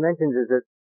international conventions is that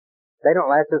they don't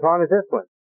last as long as this one.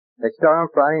 They start on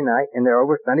Friday night, and they're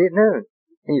over Sunday at noon.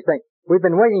 And you think, we've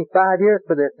been waiting 5 years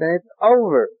for this, and it's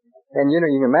over. And you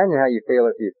can imagine how you feel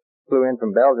if you flew in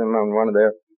from Belgium on one of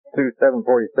their 2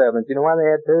 747s. You know why they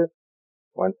had 2?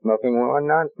 One smoking, one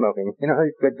non-smoking. It's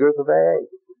a good group of AA.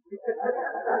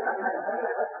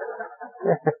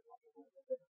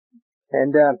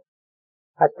 And I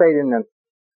stayed in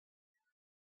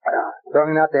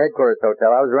certainly not the headquarters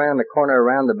hotel. I was around the corner,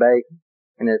 around the bay,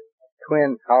 in this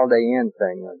twin Holiday Inn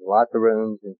thing. There was lots of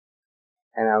rooms,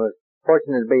 and I was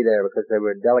fortunate to be there because there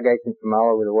were delegations from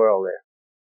all over the world there.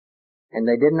 And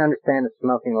they didn't understand the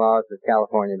smoking laws of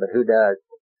California, but who does?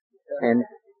 And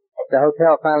the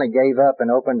hotel finally gave up and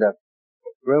opened a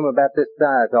room about this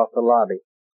size off the lobby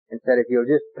and said, if you'll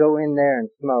just go in there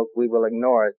and smoke, we will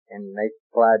ignore it. And they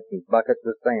supplied some buckets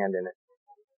of sand in it.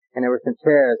 And there were some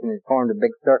chairs, and it formed a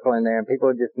big circle in there, and people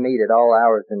would just meet at all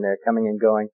hours in there, coming and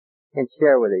going, and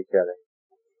share with each other.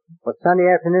 Well,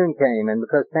 Sunday afternoon came, and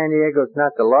because San Diego's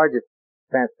not the largest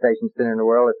transportation center in the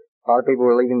world, a lot of people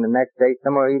were leaving the next day.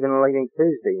 Some were even leaving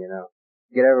Tuesday,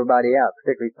 get everybody out,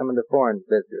 particularly some of the foreign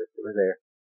visitors that were there.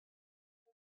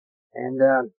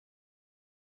 And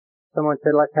someone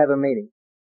said, let's have a meeting.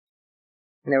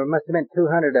 And there must have been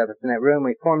 200 of us in that room.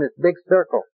 We formed this big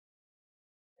circle.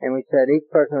 And we said each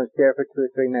person would share for 2 or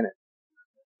 3 minutes.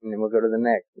 And then we'll go to the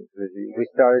next. We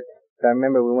started, I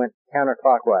remember we went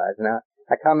counterclockwise. And I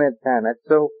commented at the time, that's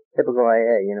so typical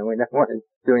AA, we don't want to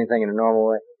do anything in a normal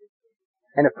way.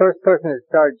 And the first person that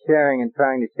started sharing and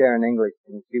trying to share in English,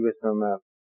 and she was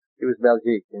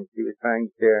Belgique, and she was trying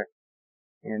to share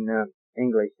in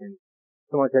English. And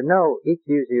someone said, no, each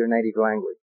use your native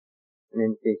language. And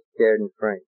then she shared in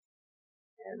French.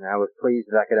 And I was pleased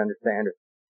that I could understand her.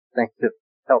 Thanks to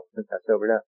help since I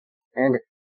sobered up. And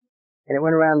it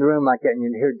went around the room like that, and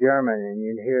you'd hear German, and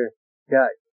you'd hear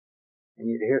Dutch, and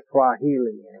you'd hear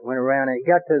Swahili, and it went around, and it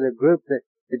got to the group, the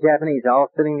Japanese,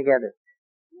 all sitting together.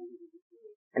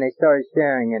 And they started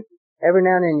sharing, and every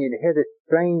now and then you'd hear this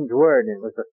strange word, and it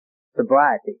was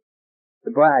sobriety.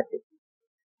 Sobriety.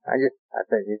 I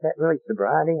said, is that really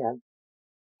sobriety? And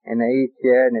they each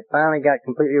shared, and it finally got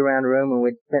completely around the room, and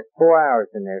we'd spent 4 hours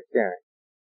in there sharing.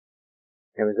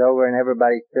 It was over, and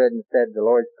everybody stood and said the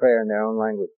Lord's Prayer in their own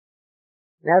language.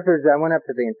 And afterwards, I went up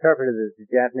to the interpreter that the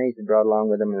Japanese had brought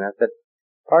along with them, and I said,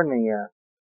 pardon me,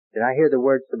 did I hear the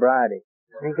word sobriety?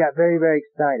 And he got very, very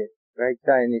excited,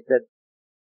 and he said,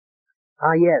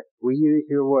 yes, we use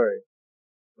your word.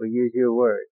 We use your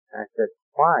word. And I said,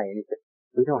 why? And he said,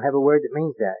 we don't have a word that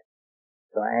means that.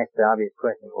 So I asked the obvious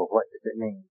question, well, what does it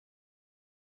mean?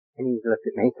 And he looked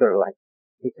at me sort of like,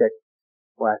 he said,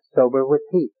 well, sober with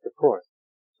peace, of course.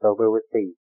 sober with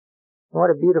peace. What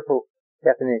a beautiful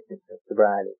definition of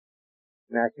sobriety.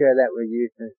 And I share that with you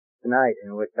tonight,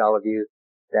 and wish all of you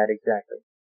that exactly.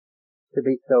 To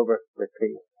be sober with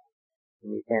peace.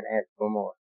 And you can't ask for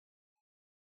more.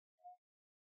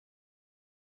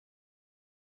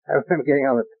 I remember getting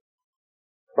on the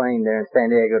plane there in San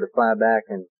Diego to fly back,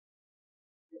 and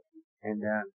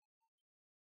the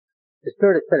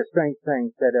stewardess said a strange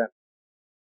thing. Said,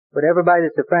 would everybody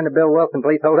that's a friend of Bill Wilson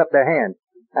please hold up their hand?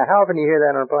 Now, how often do you hear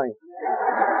that on a plane?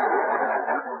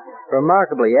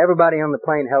 Remarkably, everybody on the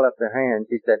plane held up their hand.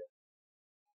 She said,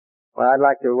 well, I'd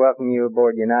like to welcome you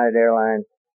aboard United Airlines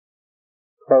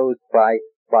closed flight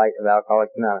of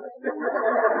Alcoholics Anonymous.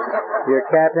 Your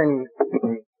captain,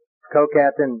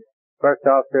 co-captain, first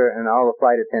officer, and all the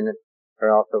flight attendants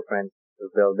are also friends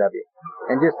of Bill W.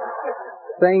 And just,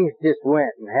 things just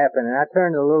went and happened. And I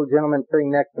turned to the little gentleman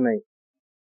sitting next to me.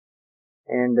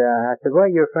 And I said, well,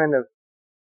 you're a friend of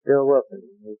Bill Wilson.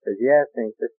 He says, yes.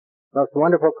 And he said, most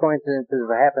wonderful coincidences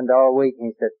have happened all week.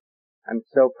 And he said, I'm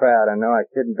so proud. I know I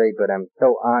shouldn't be, but I'm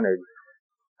so honored.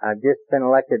 I've just been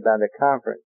elected by the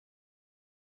conference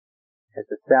as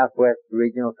the Southwest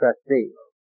Regional Trustee.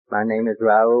 My name is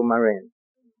Raul Marin.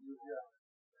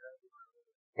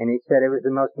 And he said it was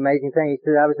the most amazing thing. He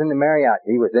said, I was in the Marriott.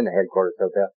 He was in the headquarters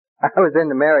hotel. I was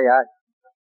in the Marriott.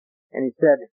 And he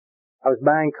said, I was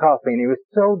buying coffee, and he was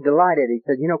so delighted. He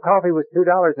said, you know, coffee was $2,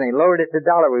 and they lowered it to $1.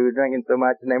 We were drinking so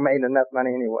much, and they made enough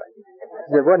money anyway.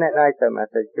 He said, wasn't that nice of him? I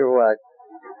said, sure was.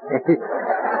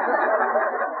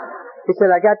 He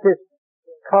said, I got this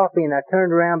coffee, and I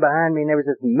turned around behind me, and there was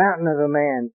this mountain of a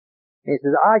man. And he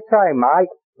says, I say,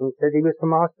 Mike. And he said he was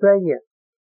from Australia.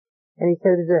 And he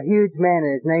said, he was a huge man,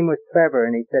 and his name was Trevor.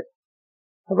 And he said,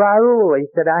 Raul, he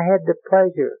said, I had the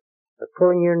pleasure of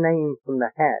pulling your name from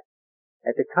the hat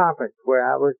at the conference where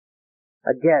I was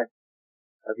a guest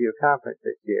of your conference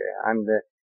this year. I'm the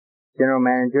general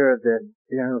manager of the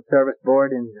General Service Board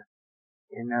and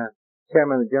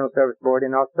chairman of the General Service Board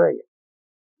in Australia.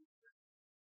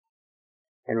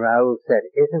 And Raul said,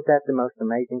 isn't that the most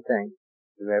amazing thing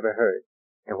you've ever heard?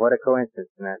 And what a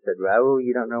coincidence. And I said, Raul,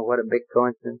 you don't know what a big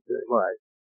coincidence it was.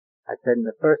 I said, in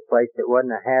the first place, it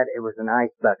wasn't a hat, it was an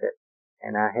ice bucket.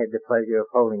 And I had the pleasure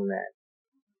of holding that.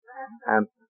 I'm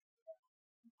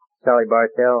Charlie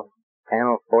Bartell,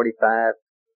 panel 45,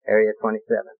 area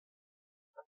 27.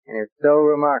 And it's so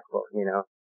remarkable, you know.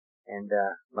 And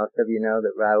most of you know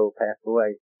that Raul passed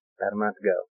away about a month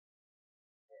ago.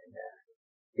 And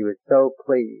he was so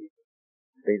pleased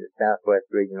to be the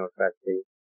Southwest Regional Trustee,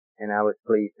 and I was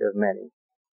pleased to have met him.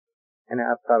 And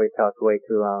I've probably talked way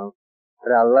too long,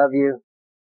 but I love you,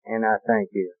 and I thank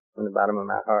you from the bottom of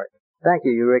my heart. Thank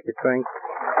you, Eureka Springs.